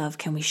speak love?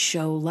 Can we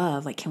show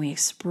love? Like, can we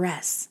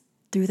express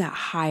through that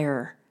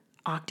higher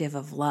octave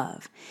of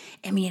love?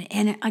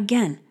 And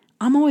again,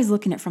 I'm always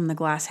looking at it from the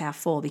glass half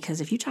full,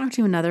 because if you talk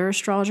to another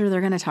astrologer,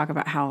 they're going to talk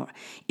about how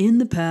in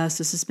the past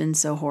this has been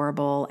so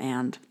horrible.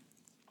 And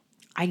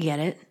I get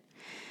it.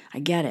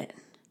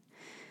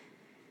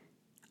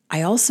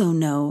 I also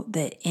know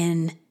that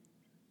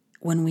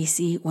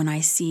when I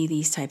see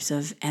these types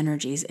of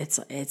energies,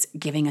 it's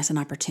giving us an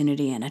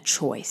opportunity and a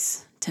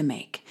choice to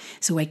make.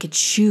 So I could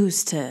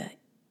choose to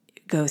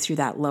go through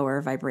that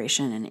lower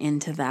vibration and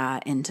into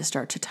that, and to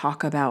start to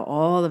talk about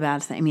all the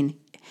bad things. I mean,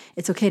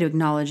 it's okay to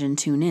acknowledge and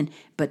tune in,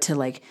 but to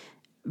like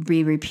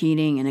be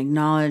repeating and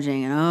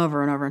acknowledging and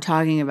over and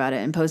talking about it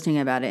and posting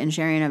about it and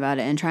sharing about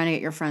it and trying to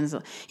get your friends,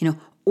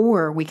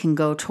 or we can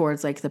go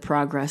towards like the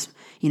progress,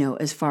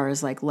 as far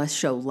as like, let's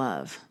show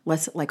love.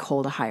 Let's like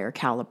hold a higher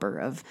caliber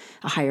of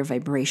a higher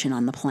vibration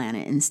on the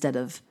planet instead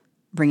of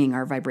bringing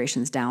our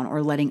vibrations down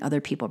or letting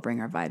other people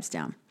bring our vibes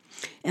down.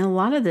 And a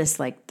lot of this,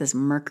 like this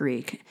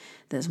Mercury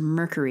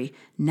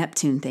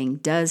Neptune thing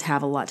does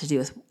have a lot to do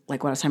with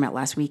like what I was talking about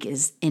last week,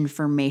 is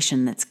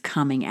information that's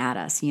coming at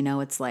us.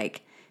 It's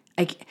like,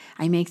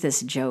 I make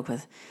this joke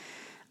with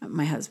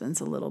my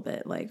husband's a little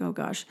bit like, oh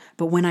gosh,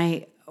 but when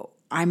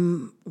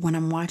I'm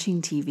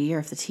watching TV, or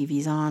if the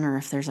TV's on, or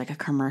if there's like a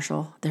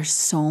commercial, there's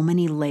so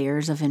many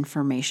layers of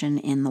information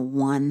in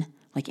one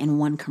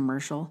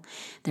commercial.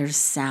 There's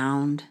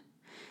sound,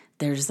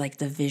 there's like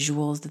the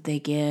visuals that they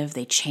give,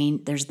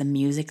 there's the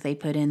music they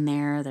put in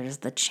there, there's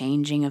the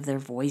changing of their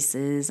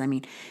voices. I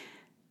mean,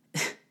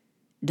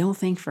 don't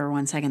think for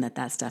one second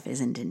that stuff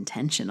isn't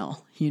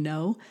intentional,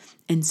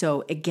 And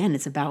so again,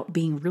 it's about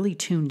being really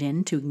tuned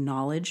in to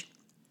acknowledge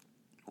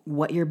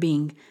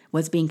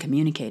what's being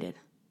communicated,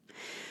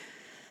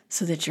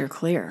 so that you're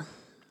clear.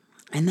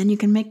 And then you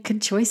can make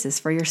good choices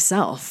for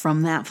yourself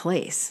from that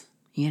place,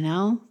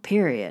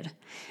 period.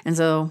 And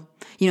so,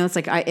 it's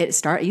like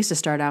it used to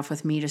start off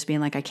with me just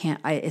being like,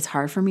 it's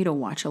hard for me to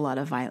watch a lot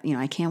of violence.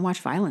 I can't watch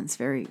violence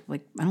I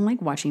don't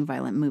like watching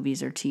violent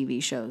movies or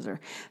TV shows or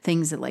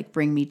things that like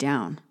bring me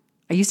down.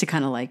 I used to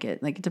kind of like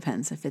it. Like, it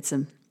depends if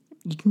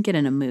you can get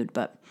in a mood,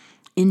 but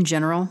in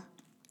general,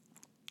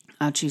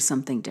 I'll choose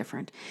something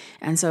different.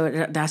 And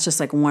so that's just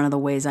like one of the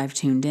ways I've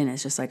tuned in.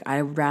 It's just like,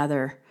 I'd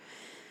rather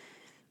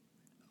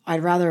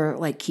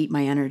like keep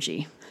my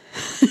energy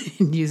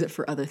and use it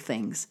for other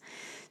things.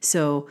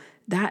 So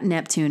that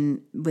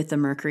Neptune with the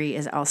Mercury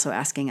is also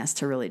asking us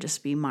to really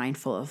just be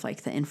mindful of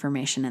like the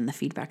information and the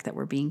feedback that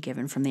we're being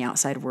given from the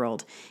outside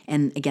world.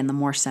 And again, the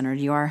more centered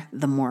you are,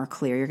 the more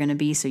clear you're going to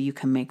be, so you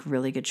can make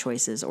really good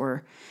choices,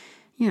 or,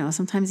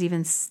 sometimes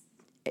even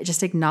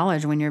just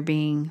acknowledge when you're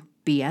being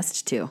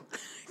BS'd too.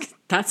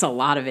 That's a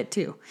lot of it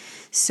too.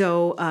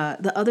 So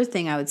the other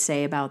thing I would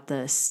say about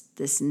this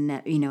it's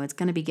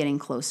going to be getting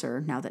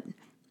closer now that,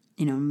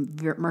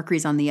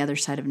 Mercury's on the other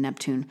side of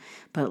Neptune.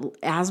 But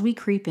as we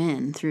creep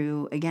in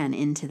through, again,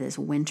 into this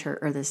winter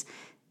or this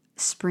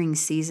spring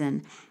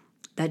season,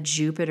 that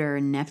Jupiter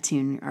and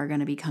Neptune are going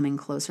to be coming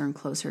closer and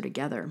closer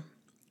together.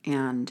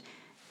 And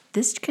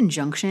this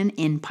conjunction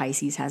in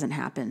Pisces hasn't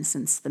happened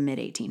since the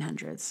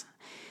mid-1800s.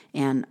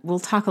 And we'll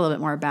talk a little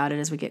bit more about it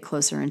as we get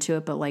closer into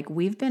it. But like,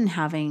 we've been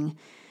having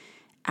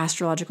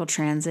astrological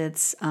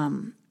transits.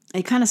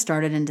 It kind of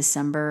started in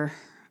December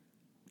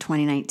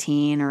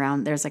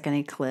 2019 there's like an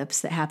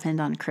eclipse that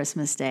happened on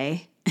Christmas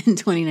Day in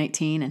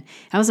 2019. And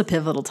that was a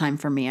pivotal time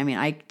for me. I mean,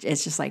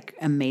 it's just like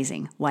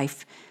amazing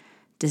life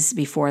just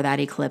before that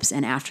eclipse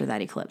and after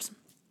that eclipse.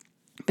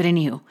 But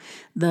anywho,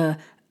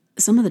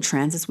 some of the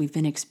transits we've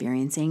been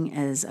experiencing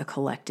as a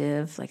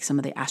collective, like some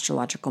of the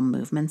astrological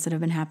movements that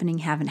have been happening,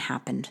 haven't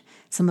happened.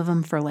 Some of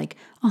them for like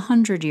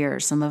 100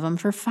 years, some of them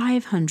for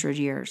 500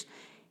 years.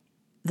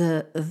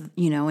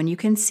 And you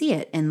can see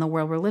it in the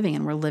world we're living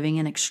in. We're living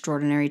in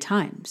extraordinary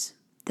times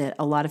that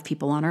a lot of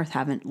people on Earth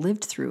haven't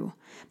lived through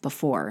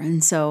before.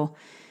 And so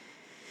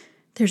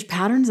there's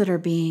patterns that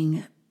are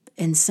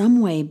in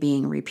some way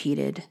being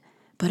repeated.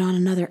 But on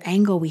another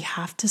angle, we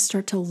have to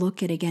start to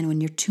look at, again,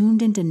 when you're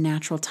tuned into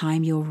natural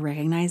time, you'll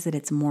recognize that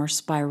it's more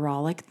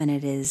spiralic than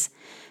it is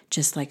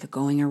just like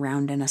going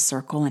around in a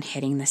circle and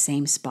hitting the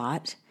same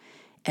spot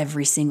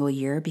every single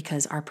year,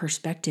 because our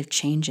perspective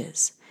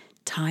changes.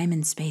 Time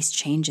and space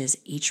changes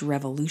each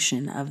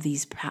revolution of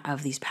these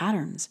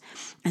patterns.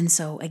 And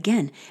so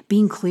again,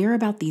 being clear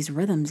about these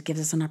rhythms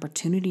gives us an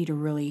opportunity to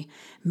really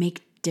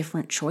make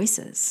different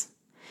choices.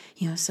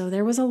 So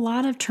there was a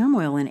lot of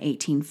turmoil in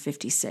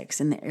 1856,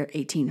 in the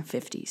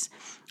 1850s,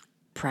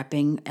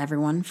 prepping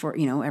everyone for,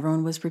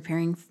 everyone was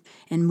preparing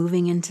and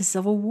moving into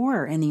civil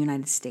war in the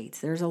United States.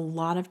 There's a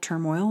lot of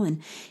turmoil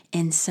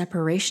and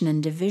separation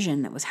and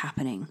division that was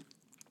happening,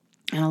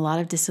 and a lot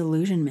of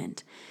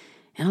disillusionment,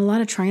 and a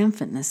lot of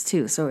triumphantness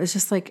too. So it's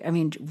just like, I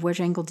mean, which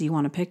angle do you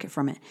want to pick it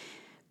from it?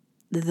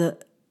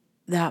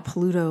 That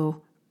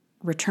Pluto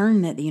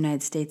return that the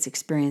United States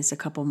experienced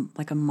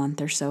a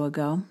month or so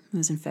ago, it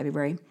was in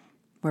February,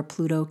 where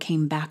Pluto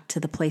came back to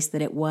the place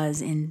that it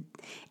was in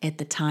at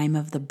the time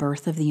of the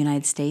birth of the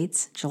United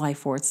States, July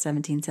 4th,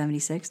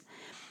 1776.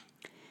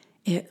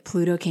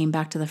 Pluto came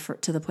back to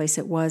the place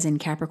it was in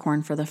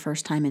Capricorn for the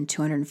first time in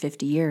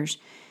 250 years.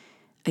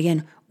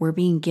 Again, we're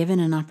being given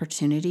an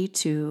opportunity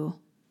to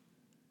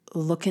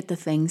look at the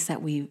things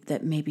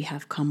that maybe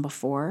have come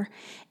before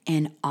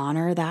and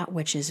honor that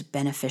which is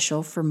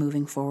beneficial for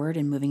moving forward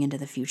and moving into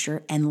the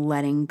future, and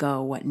letting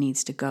go what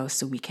needs to go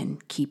so we can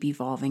keep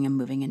evolving and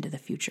moving into the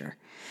future.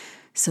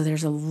 So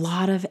there's a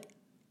lot of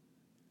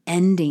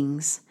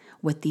endings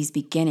with these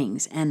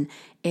beginnings. And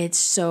it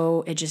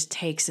just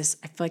takes this,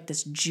 I feel like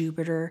this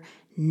Jupiter,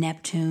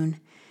 Neptune,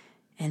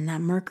 and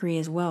that Mercury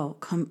as well,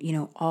 come,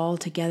 all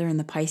together in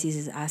the Pisces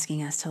is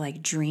asking us to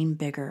like dream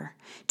bigger,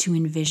 to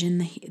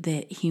envision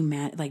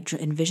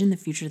envision the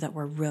future that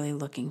we're really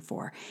looking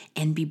for,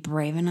 and be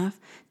brave enough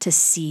to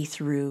see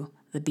through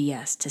the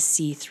BS, to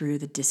see through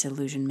the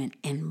disillusionment,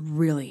 and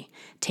really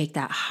take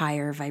that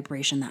higher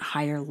vibration, that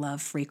higher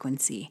love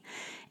frequency,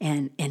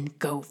 and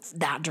go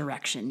that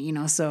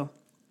direction, So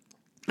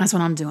that's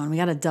what I'm doing. We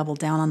got to double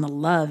down on the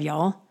love,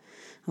 y'all.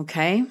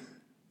 Okay?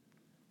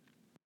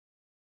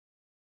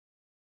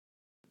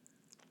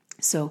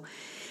 So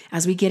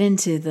as we get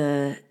into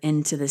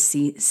the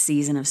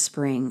season of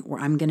spring, where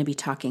I'm going to be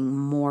talking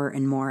more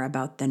and more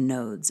about the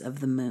nodes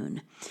of the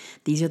moon.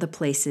 These are the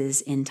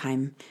places in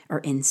time or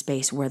in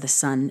space where the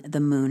sun, the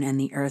moon, and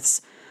the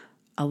earth's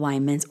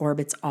alignments,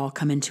 orbits all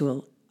come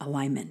into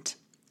alignment.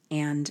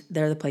 And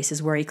they're the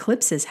places where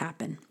eclipses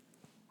happen.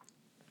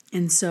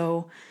 And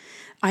so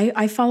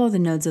I follow the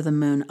nodes of the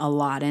moon a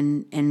lot,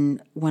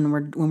 and when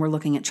we're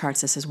looking at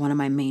charts, this is one of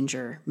my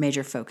major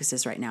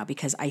focuses right now,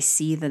 because I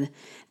see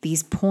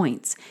these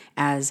points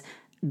as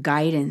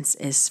guidance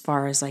as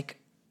far as, like,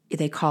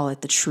 they call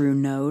it the true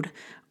node.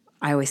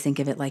 I always think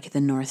of it like the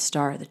North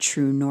Star, the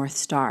true North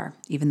Star,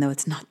 even though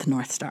it's not the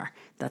North Star.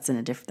 That's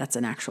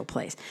an actual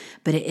place,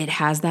 but it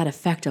has that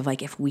effect of,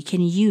 like, if we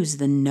can use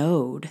the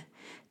node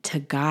to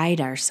guide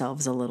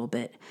ourselves a little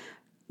bit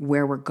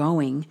where we're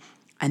going.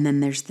 And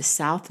then there's the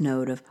south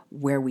node of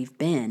where we've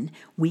been.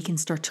 We can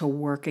start to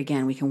work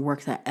again. We can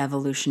work that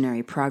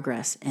evolutionary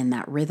progress and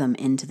that rhythm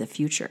into the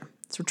future.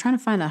 So we're trying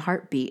to find a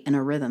heartbeat and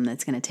a rhythm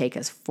that's going to take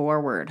us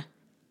forward,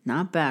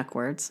 not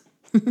backwards.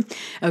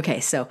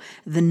 Okay, so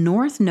the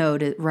north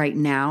node right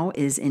now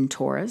is in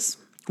Taurus.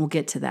 We'll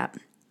get to that.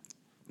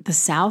 The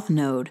south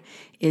node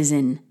is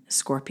in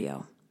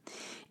Scorpio.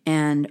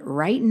 And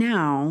right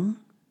now,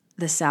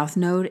 the south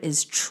node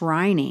is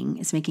trining.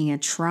 It's making a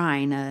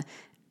trine,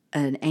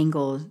 an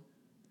angle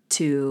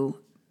to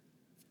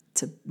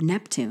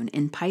Neptune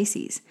in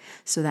Pisces.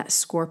 So that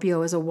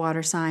Scorpio is a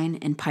water sign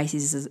and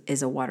Pisces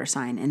is a water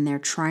sign. And they're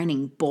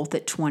trining both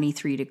at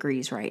 23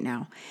 degrees right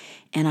now.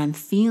 And I'm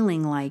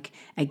feeling like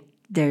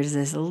there's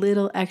this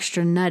little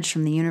extra nudge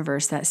from the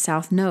universe. That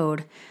south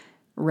node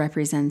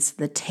represents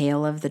the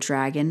tail of the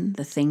dragon,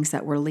 the things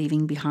that we're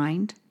leaving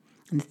behind,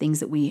 and the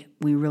things that we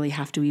really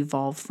have to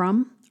evolve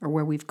from, or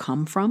where we've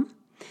come from.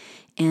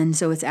 And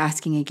so it's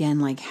asking again,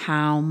 like,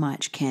 how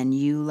much can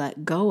you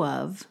let go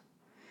of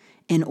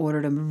in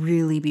order to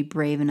really be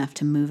brave enough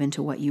to move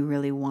into what you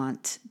really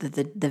want,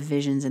 the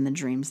visions and the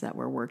dreams that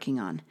we're working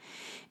on.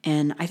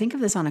 And I think of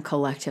this on a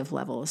collective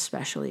level,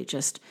 especially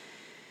just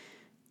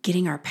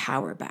getting our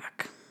power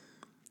back.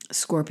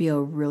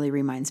 Scorpio really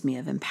reminds me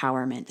of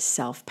empowerment,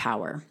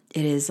 self-power.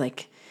 It is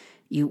like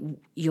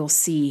you'll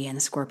see in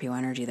Scorpio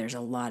energy, there's a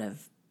lot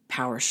of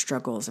power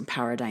struggles and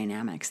power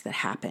dynamics that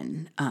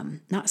happen.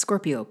 Not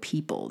Scorpio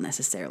people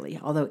necessarily,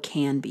 although it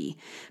can be,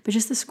 but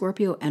just the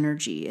Scorpio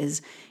energy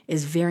is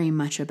very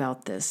much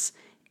about this,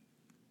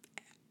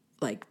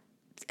 like,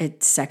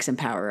 it's sex and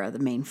power are the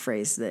main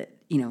phrase that,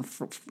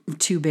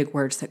 two big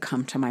words that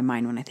come to my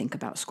mind when I think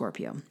about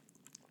Scorpio.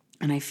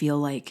 And I feel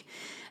like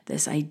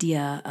this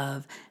idea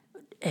of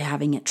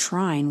having it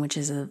trine, which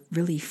is a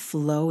really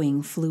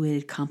flowing,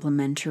 fluid,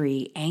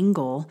 complementary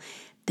angle,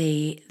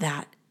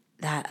 that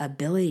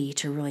ability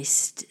to really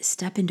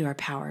step into our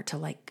power, to,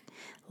 like,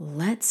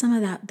 let some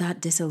of that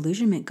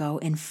disillusionment go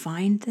and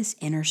find this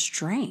inner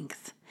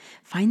strength,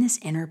 find this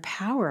inner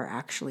power,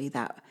 actually,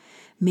 that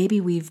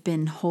maybe we've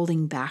been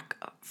holding back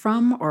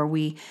from, or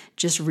we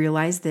just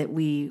realized that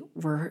we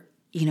were,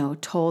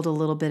 told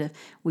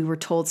we were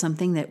told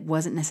something that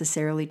wasn't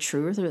necessarily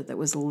true, or that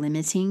was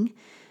limiting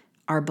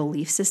our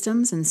belief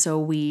systems. And so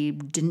we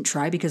didn't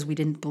try because we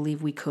didn't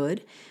believe we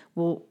could.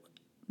 Well,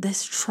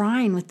 this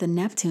trine with the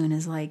Neptune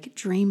is like,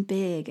 dream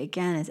big.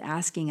 Again, it's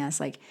asking us,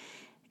 like,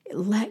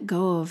 let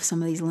go of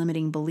some of these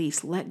limiting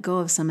beliefs. Let go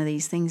of some of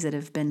these things that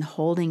have been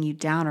holding you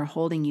down or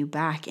holding you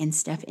back, and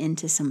step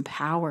into some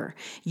power.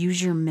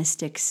 Use your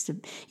mystics,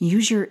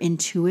 use your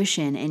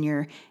intuition and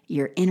your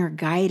inner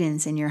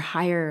guidance and your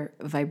higher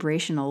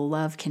vibrational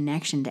love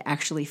connection to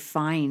actually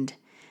find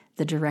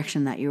the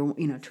direction that you're,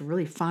 to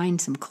really find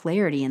some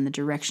clarity in the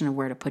direction of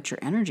where to put your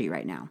energy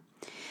right now.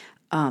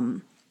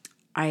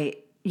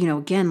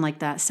 Again, like,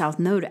 that south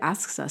node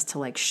asks us to,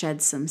 like,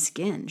 shed some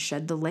skin,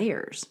 shed the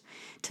layers,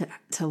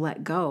 to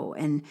let go.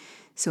 And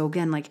so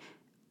again, like,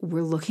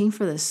 we're looking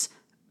for this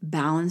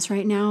balance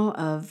right now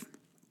of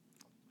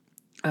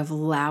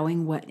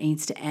allowing what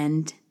needs to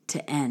end,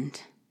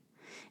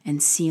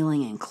 and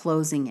sealing and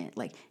closing it,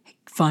 like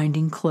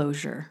finding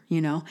closure,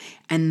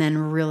 and then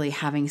really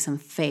having some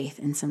faith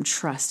and some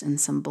trust and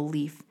some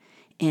belief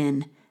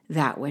in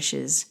that which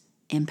is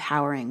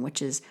empowering,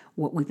 which is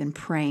what we've been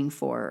praying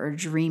for or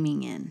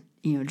dreaming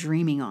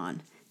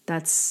on.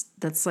 That's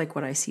like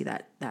what I see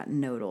that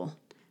nodal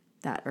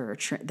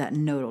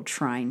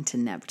trine to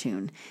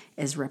Neptune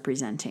is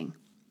representing.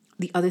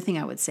 the other thing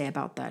I would say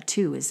about that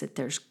too is that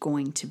there's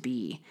going to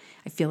be,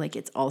 I feel like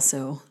it's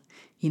also,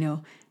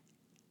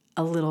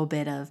 a little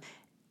bit of,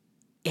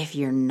 if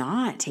you're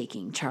not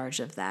taking charge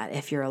of that,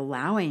 if you're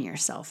allowing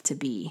yourself to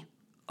be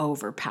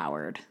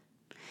overpowered,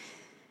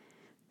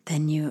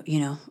 then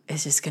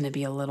it's just going to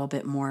be a little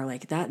bit more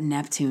like that.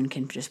 Neptune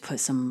can just put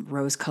some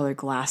rose-colored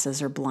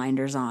glasses or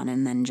blinders on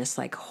and then just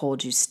like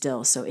hold you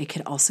still. So it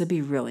could also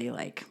be really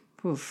like,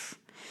 oof.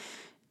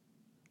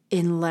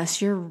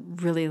 Unless you're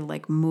really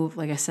like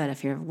like I said,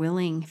 if you're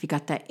willing, if you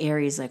got that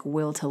Aries like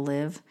will to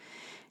live,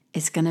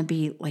 it's going to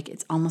be like,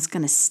 it's almost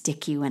going to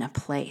stick you in a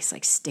place,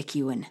 like stick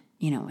you in,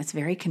 it's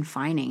very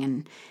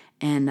confining.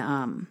 And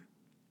I'm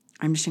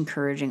just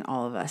encouraging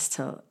all of us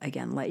to,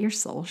 again, let your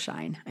soul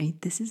shine.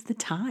 This is the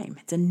time.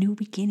 It's a new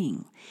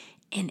beginning.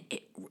 And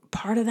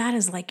part of that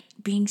is like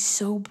being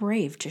so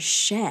brave to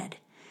shed,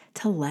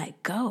 to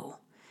let go,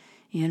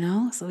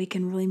 so we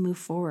can really move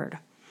forward.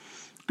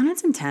 And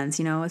it's intense,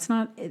 it's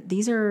not,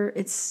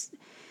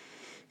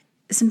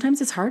 sometimes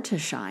it's hard to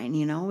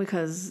shine,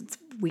 because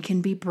we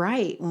can be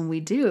bright when we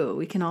do.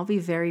 We can all be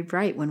very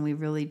bright when we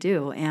really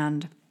do.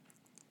 And,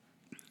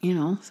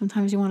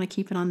 sometimes you want to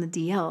keep it on the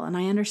DL. And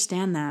I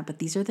understand that, but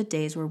these are the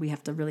days where we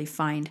have to really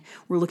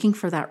we're looking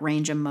for that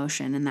range of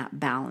motion and that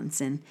balance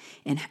in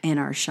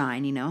our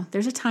shine,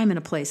 There's a time and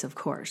a place, of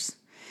course,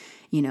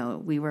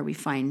 where we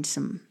find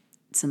some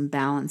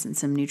balance and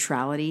some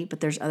neutrality, but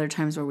there's other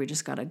times where we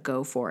just got to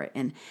go for it.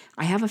 And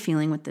I have a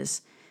feeling with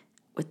this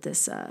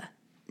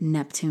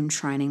Neptune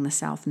trining the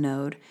South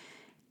Node,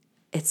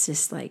 it's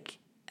just like,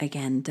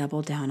 again,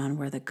 double down on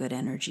where the good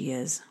energy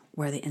is,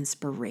 where the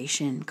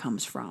inspiration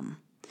comes from.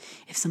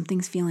 If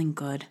something's feeling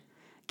good,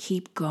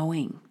 keep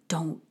going.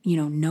 Don't,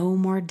 no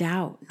more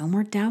doubt, no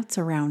more doubts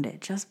around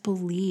it. Just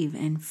believe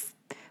and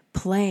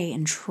play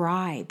and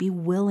try. Be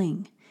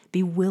willing.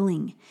 Be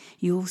willing.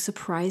 You'll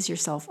surprise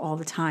yourself all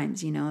the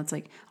times. It's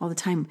like all the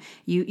time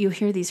you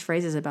hear these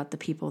phrases about the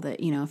people that,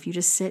 if you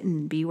just sit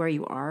and be where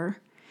you are,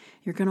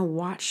 you're going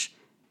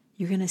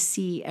to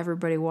see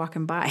everybody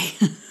walking by.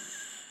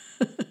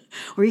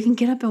 Or you can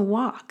get up and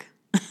walk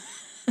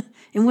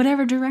in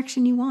whatever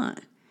direction you want,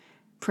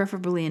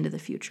 preferably into the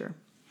future.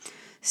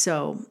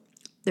 So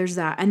there's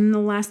that. And the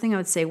last thing I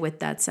would say with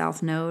that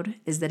South Node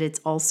is that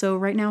it's also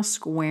right now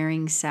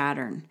squaring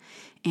Saturn.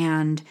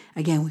 And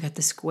again, we got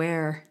the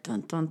square.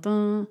 Dun, dun,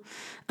 dun.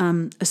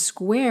 A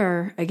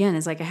square, again,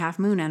 is like a half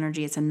moon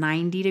energy. It's a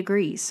 90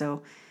 degrees.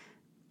 So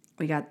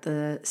we got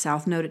the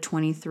South Node at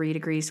 23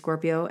 degrees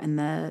Scorpio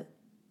and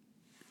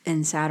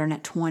Saturn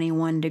at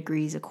 21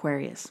 degrees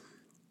Aquarius.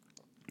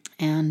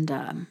 And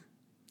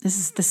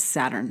this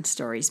Saturn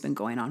story's been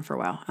going on for a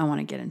while. I don't want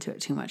to get into it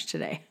too much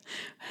today.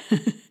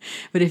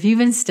 But if you've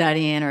been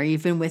studying or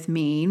you've been with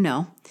me,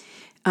 the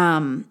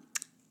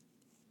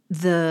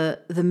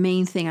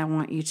main thing I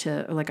want you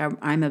to, like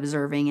I'm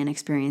observing and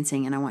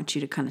experiencing, and I want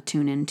you to kind of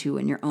tune into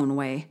in your own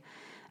way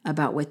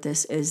about with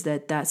this, is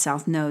that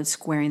South Node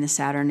squaring the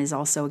Saturn is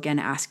also, again,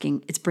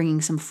 it's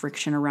bringing some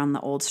friction around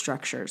the old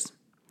structures.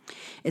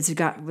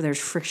 There's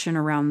friction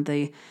around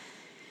the,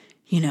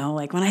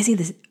 like when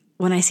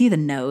I see the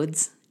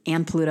nodes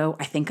and Pluto,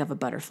 I think of a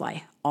butterfly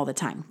all the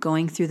time,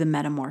 going through the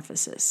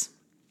metamorphosis,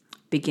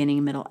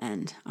 beginning, middle,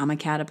 end. I'm a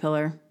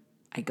caterpillar.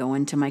 I go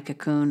into my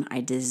cocoon.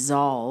 I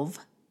dissolve,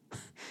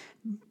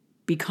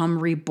 become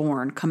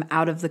reborn, come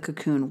out of the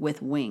cocoon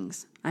with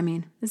wings. I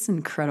mean, it's an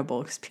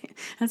incredible experience.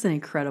 That's an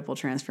incredible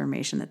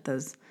transformation that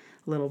those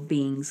little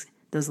beings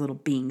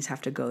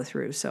have to go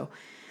through. So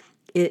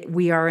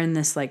we are in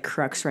this like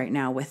crux right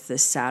now with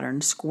this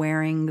Saturn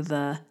squaring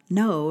the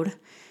node,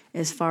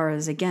 as far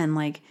as, again,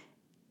 like,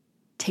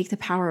 take the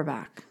power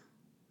back.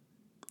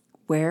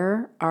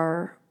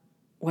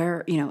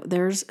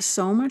 There's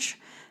so much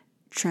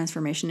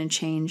transformation and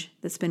change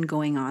that's been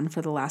going on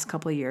for the last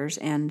couple of years.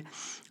 And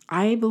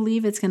I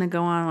believe it's going to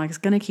go on, like it's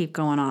going to keep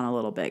going on a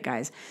little bit,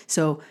 guys.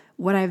 So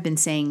what I've been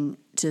saying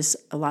to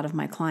a lot of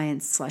my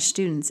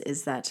clients/students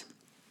is that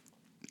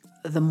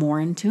the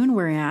more in tune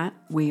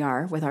we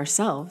are with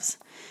ourselves,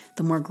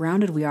 the more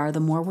grounded we are, the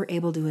more we're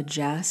able to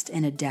adjust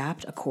and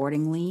adapt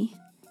accordingly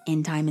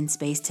in time and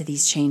space to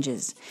these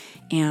changes.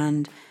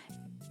 And,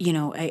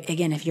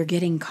 again, if you're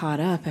getting caught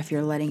up, if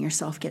you're letting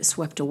yourself get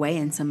swept away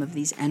in some of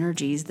these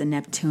energies, the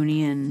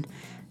Neptunian,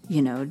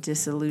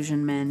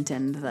 disillusionment,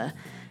 and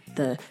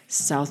the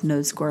South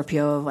Node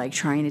Scorpio of like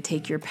trying to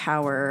take your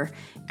power,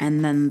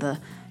 and then the,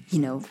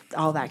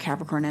 all that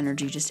Capricorn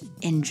energy, just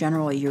in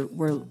general,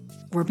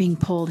 we're being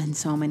pulled in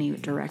so many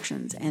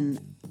directions. And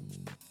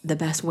the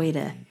best way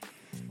to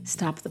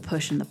stop the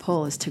push and the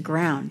pull is to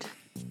ground,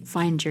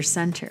 find your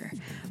center,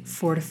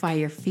 fortify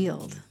your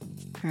field,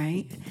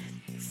 right?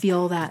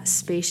 Feel that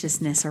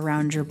spaciousness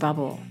around your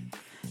bubble,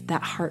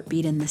 that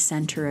heartbeat in the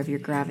center of your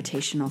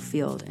gravitational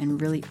field,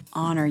 and really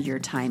honor your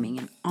timing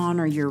and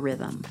honor your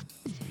rhythm.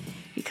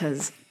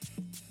 Because,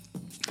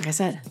 like I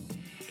said,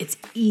 it's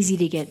easy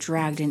to get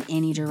dragged in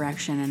any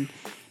direction, and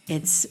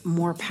it's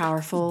more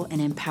powerful and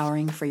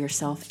empowering for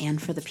yourself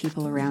and for the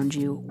people around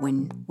you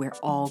when we're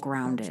all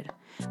grounded.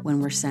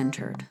 when we're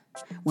centered,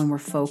 when we're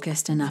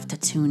focused enough to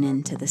tune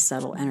into the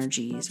subtle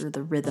energies or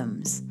the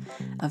rhythms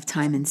of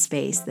time and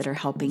space that are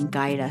helping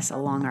guide us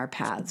along our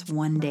paths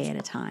one day at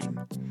a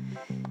time.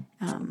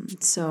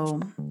 So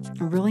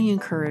I really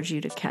encourage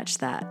you to catch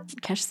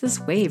this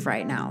wave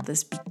right now,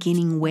 this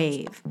beginning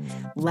wave.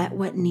 Let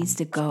what needs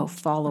to go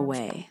fall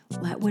away.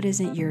 Let what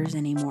isn't yours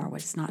anymore,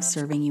 what's not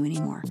serving you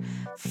anymore,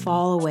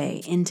 fall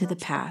away into the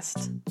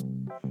past,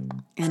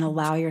 and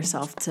allow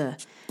yourself to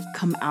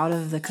come out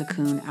of the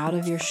cocoon, out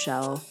of your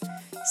shell.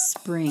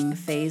 Spring,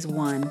 phase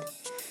 1.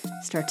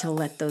 Start to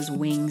let those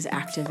wings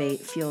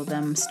activate, feel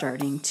them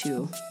starting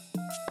to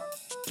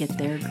get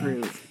their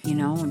groove,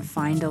 and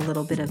find a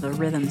little bit of a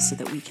rhythm so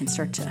that we can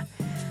start to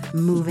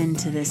move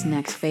into this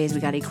next phase. We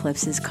got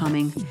eclipses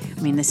coming.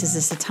 This is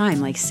just a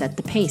time, set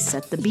the pace,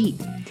 set the beat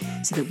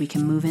so that we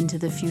can move into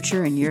the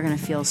future, and you're going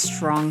to feel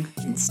strong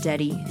and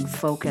steady and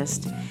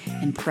focused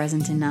and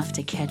present enough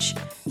to catch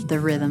the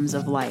rhythms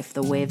of life,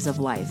 the waves of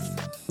life,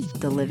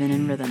 the living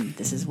in rhythm.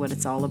 This is what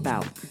it's all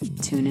about.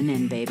 Tuning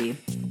in, baby.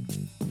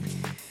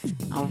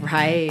 All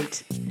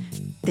right.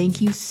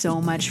 Thank you so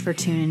much for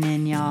tuning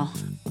in, y'all.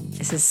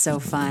 This is so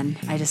fun.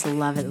 I just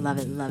love it, love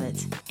it, love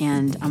it.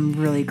 And I'm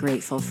really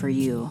grateful for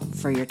you,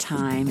 for your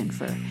time, and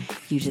for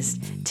you just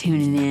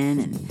tuning in.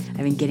 And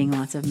I've been getting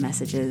lots of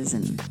messages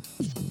and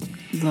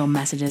little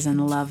messages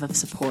and love of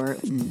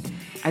support. And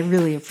I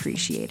really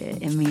appreciate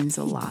it. It means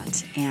a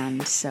lot.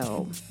 And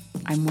so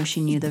I'm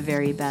wishing you the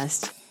very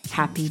best.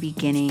 Happy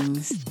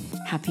beginnings,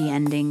 happy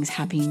endings,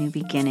 happy new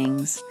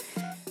beginnings.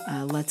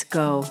 Let's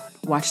go.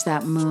 Watch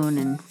that moon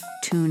and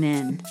tune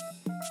in.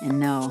 And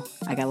know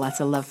I got lots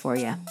of love for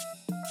you.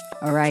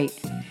 All right.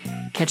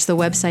 Catch the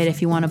website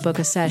if you want to book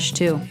a sesh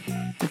too.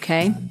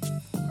 Okay?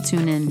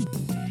 Tune in.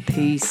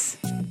 Peace.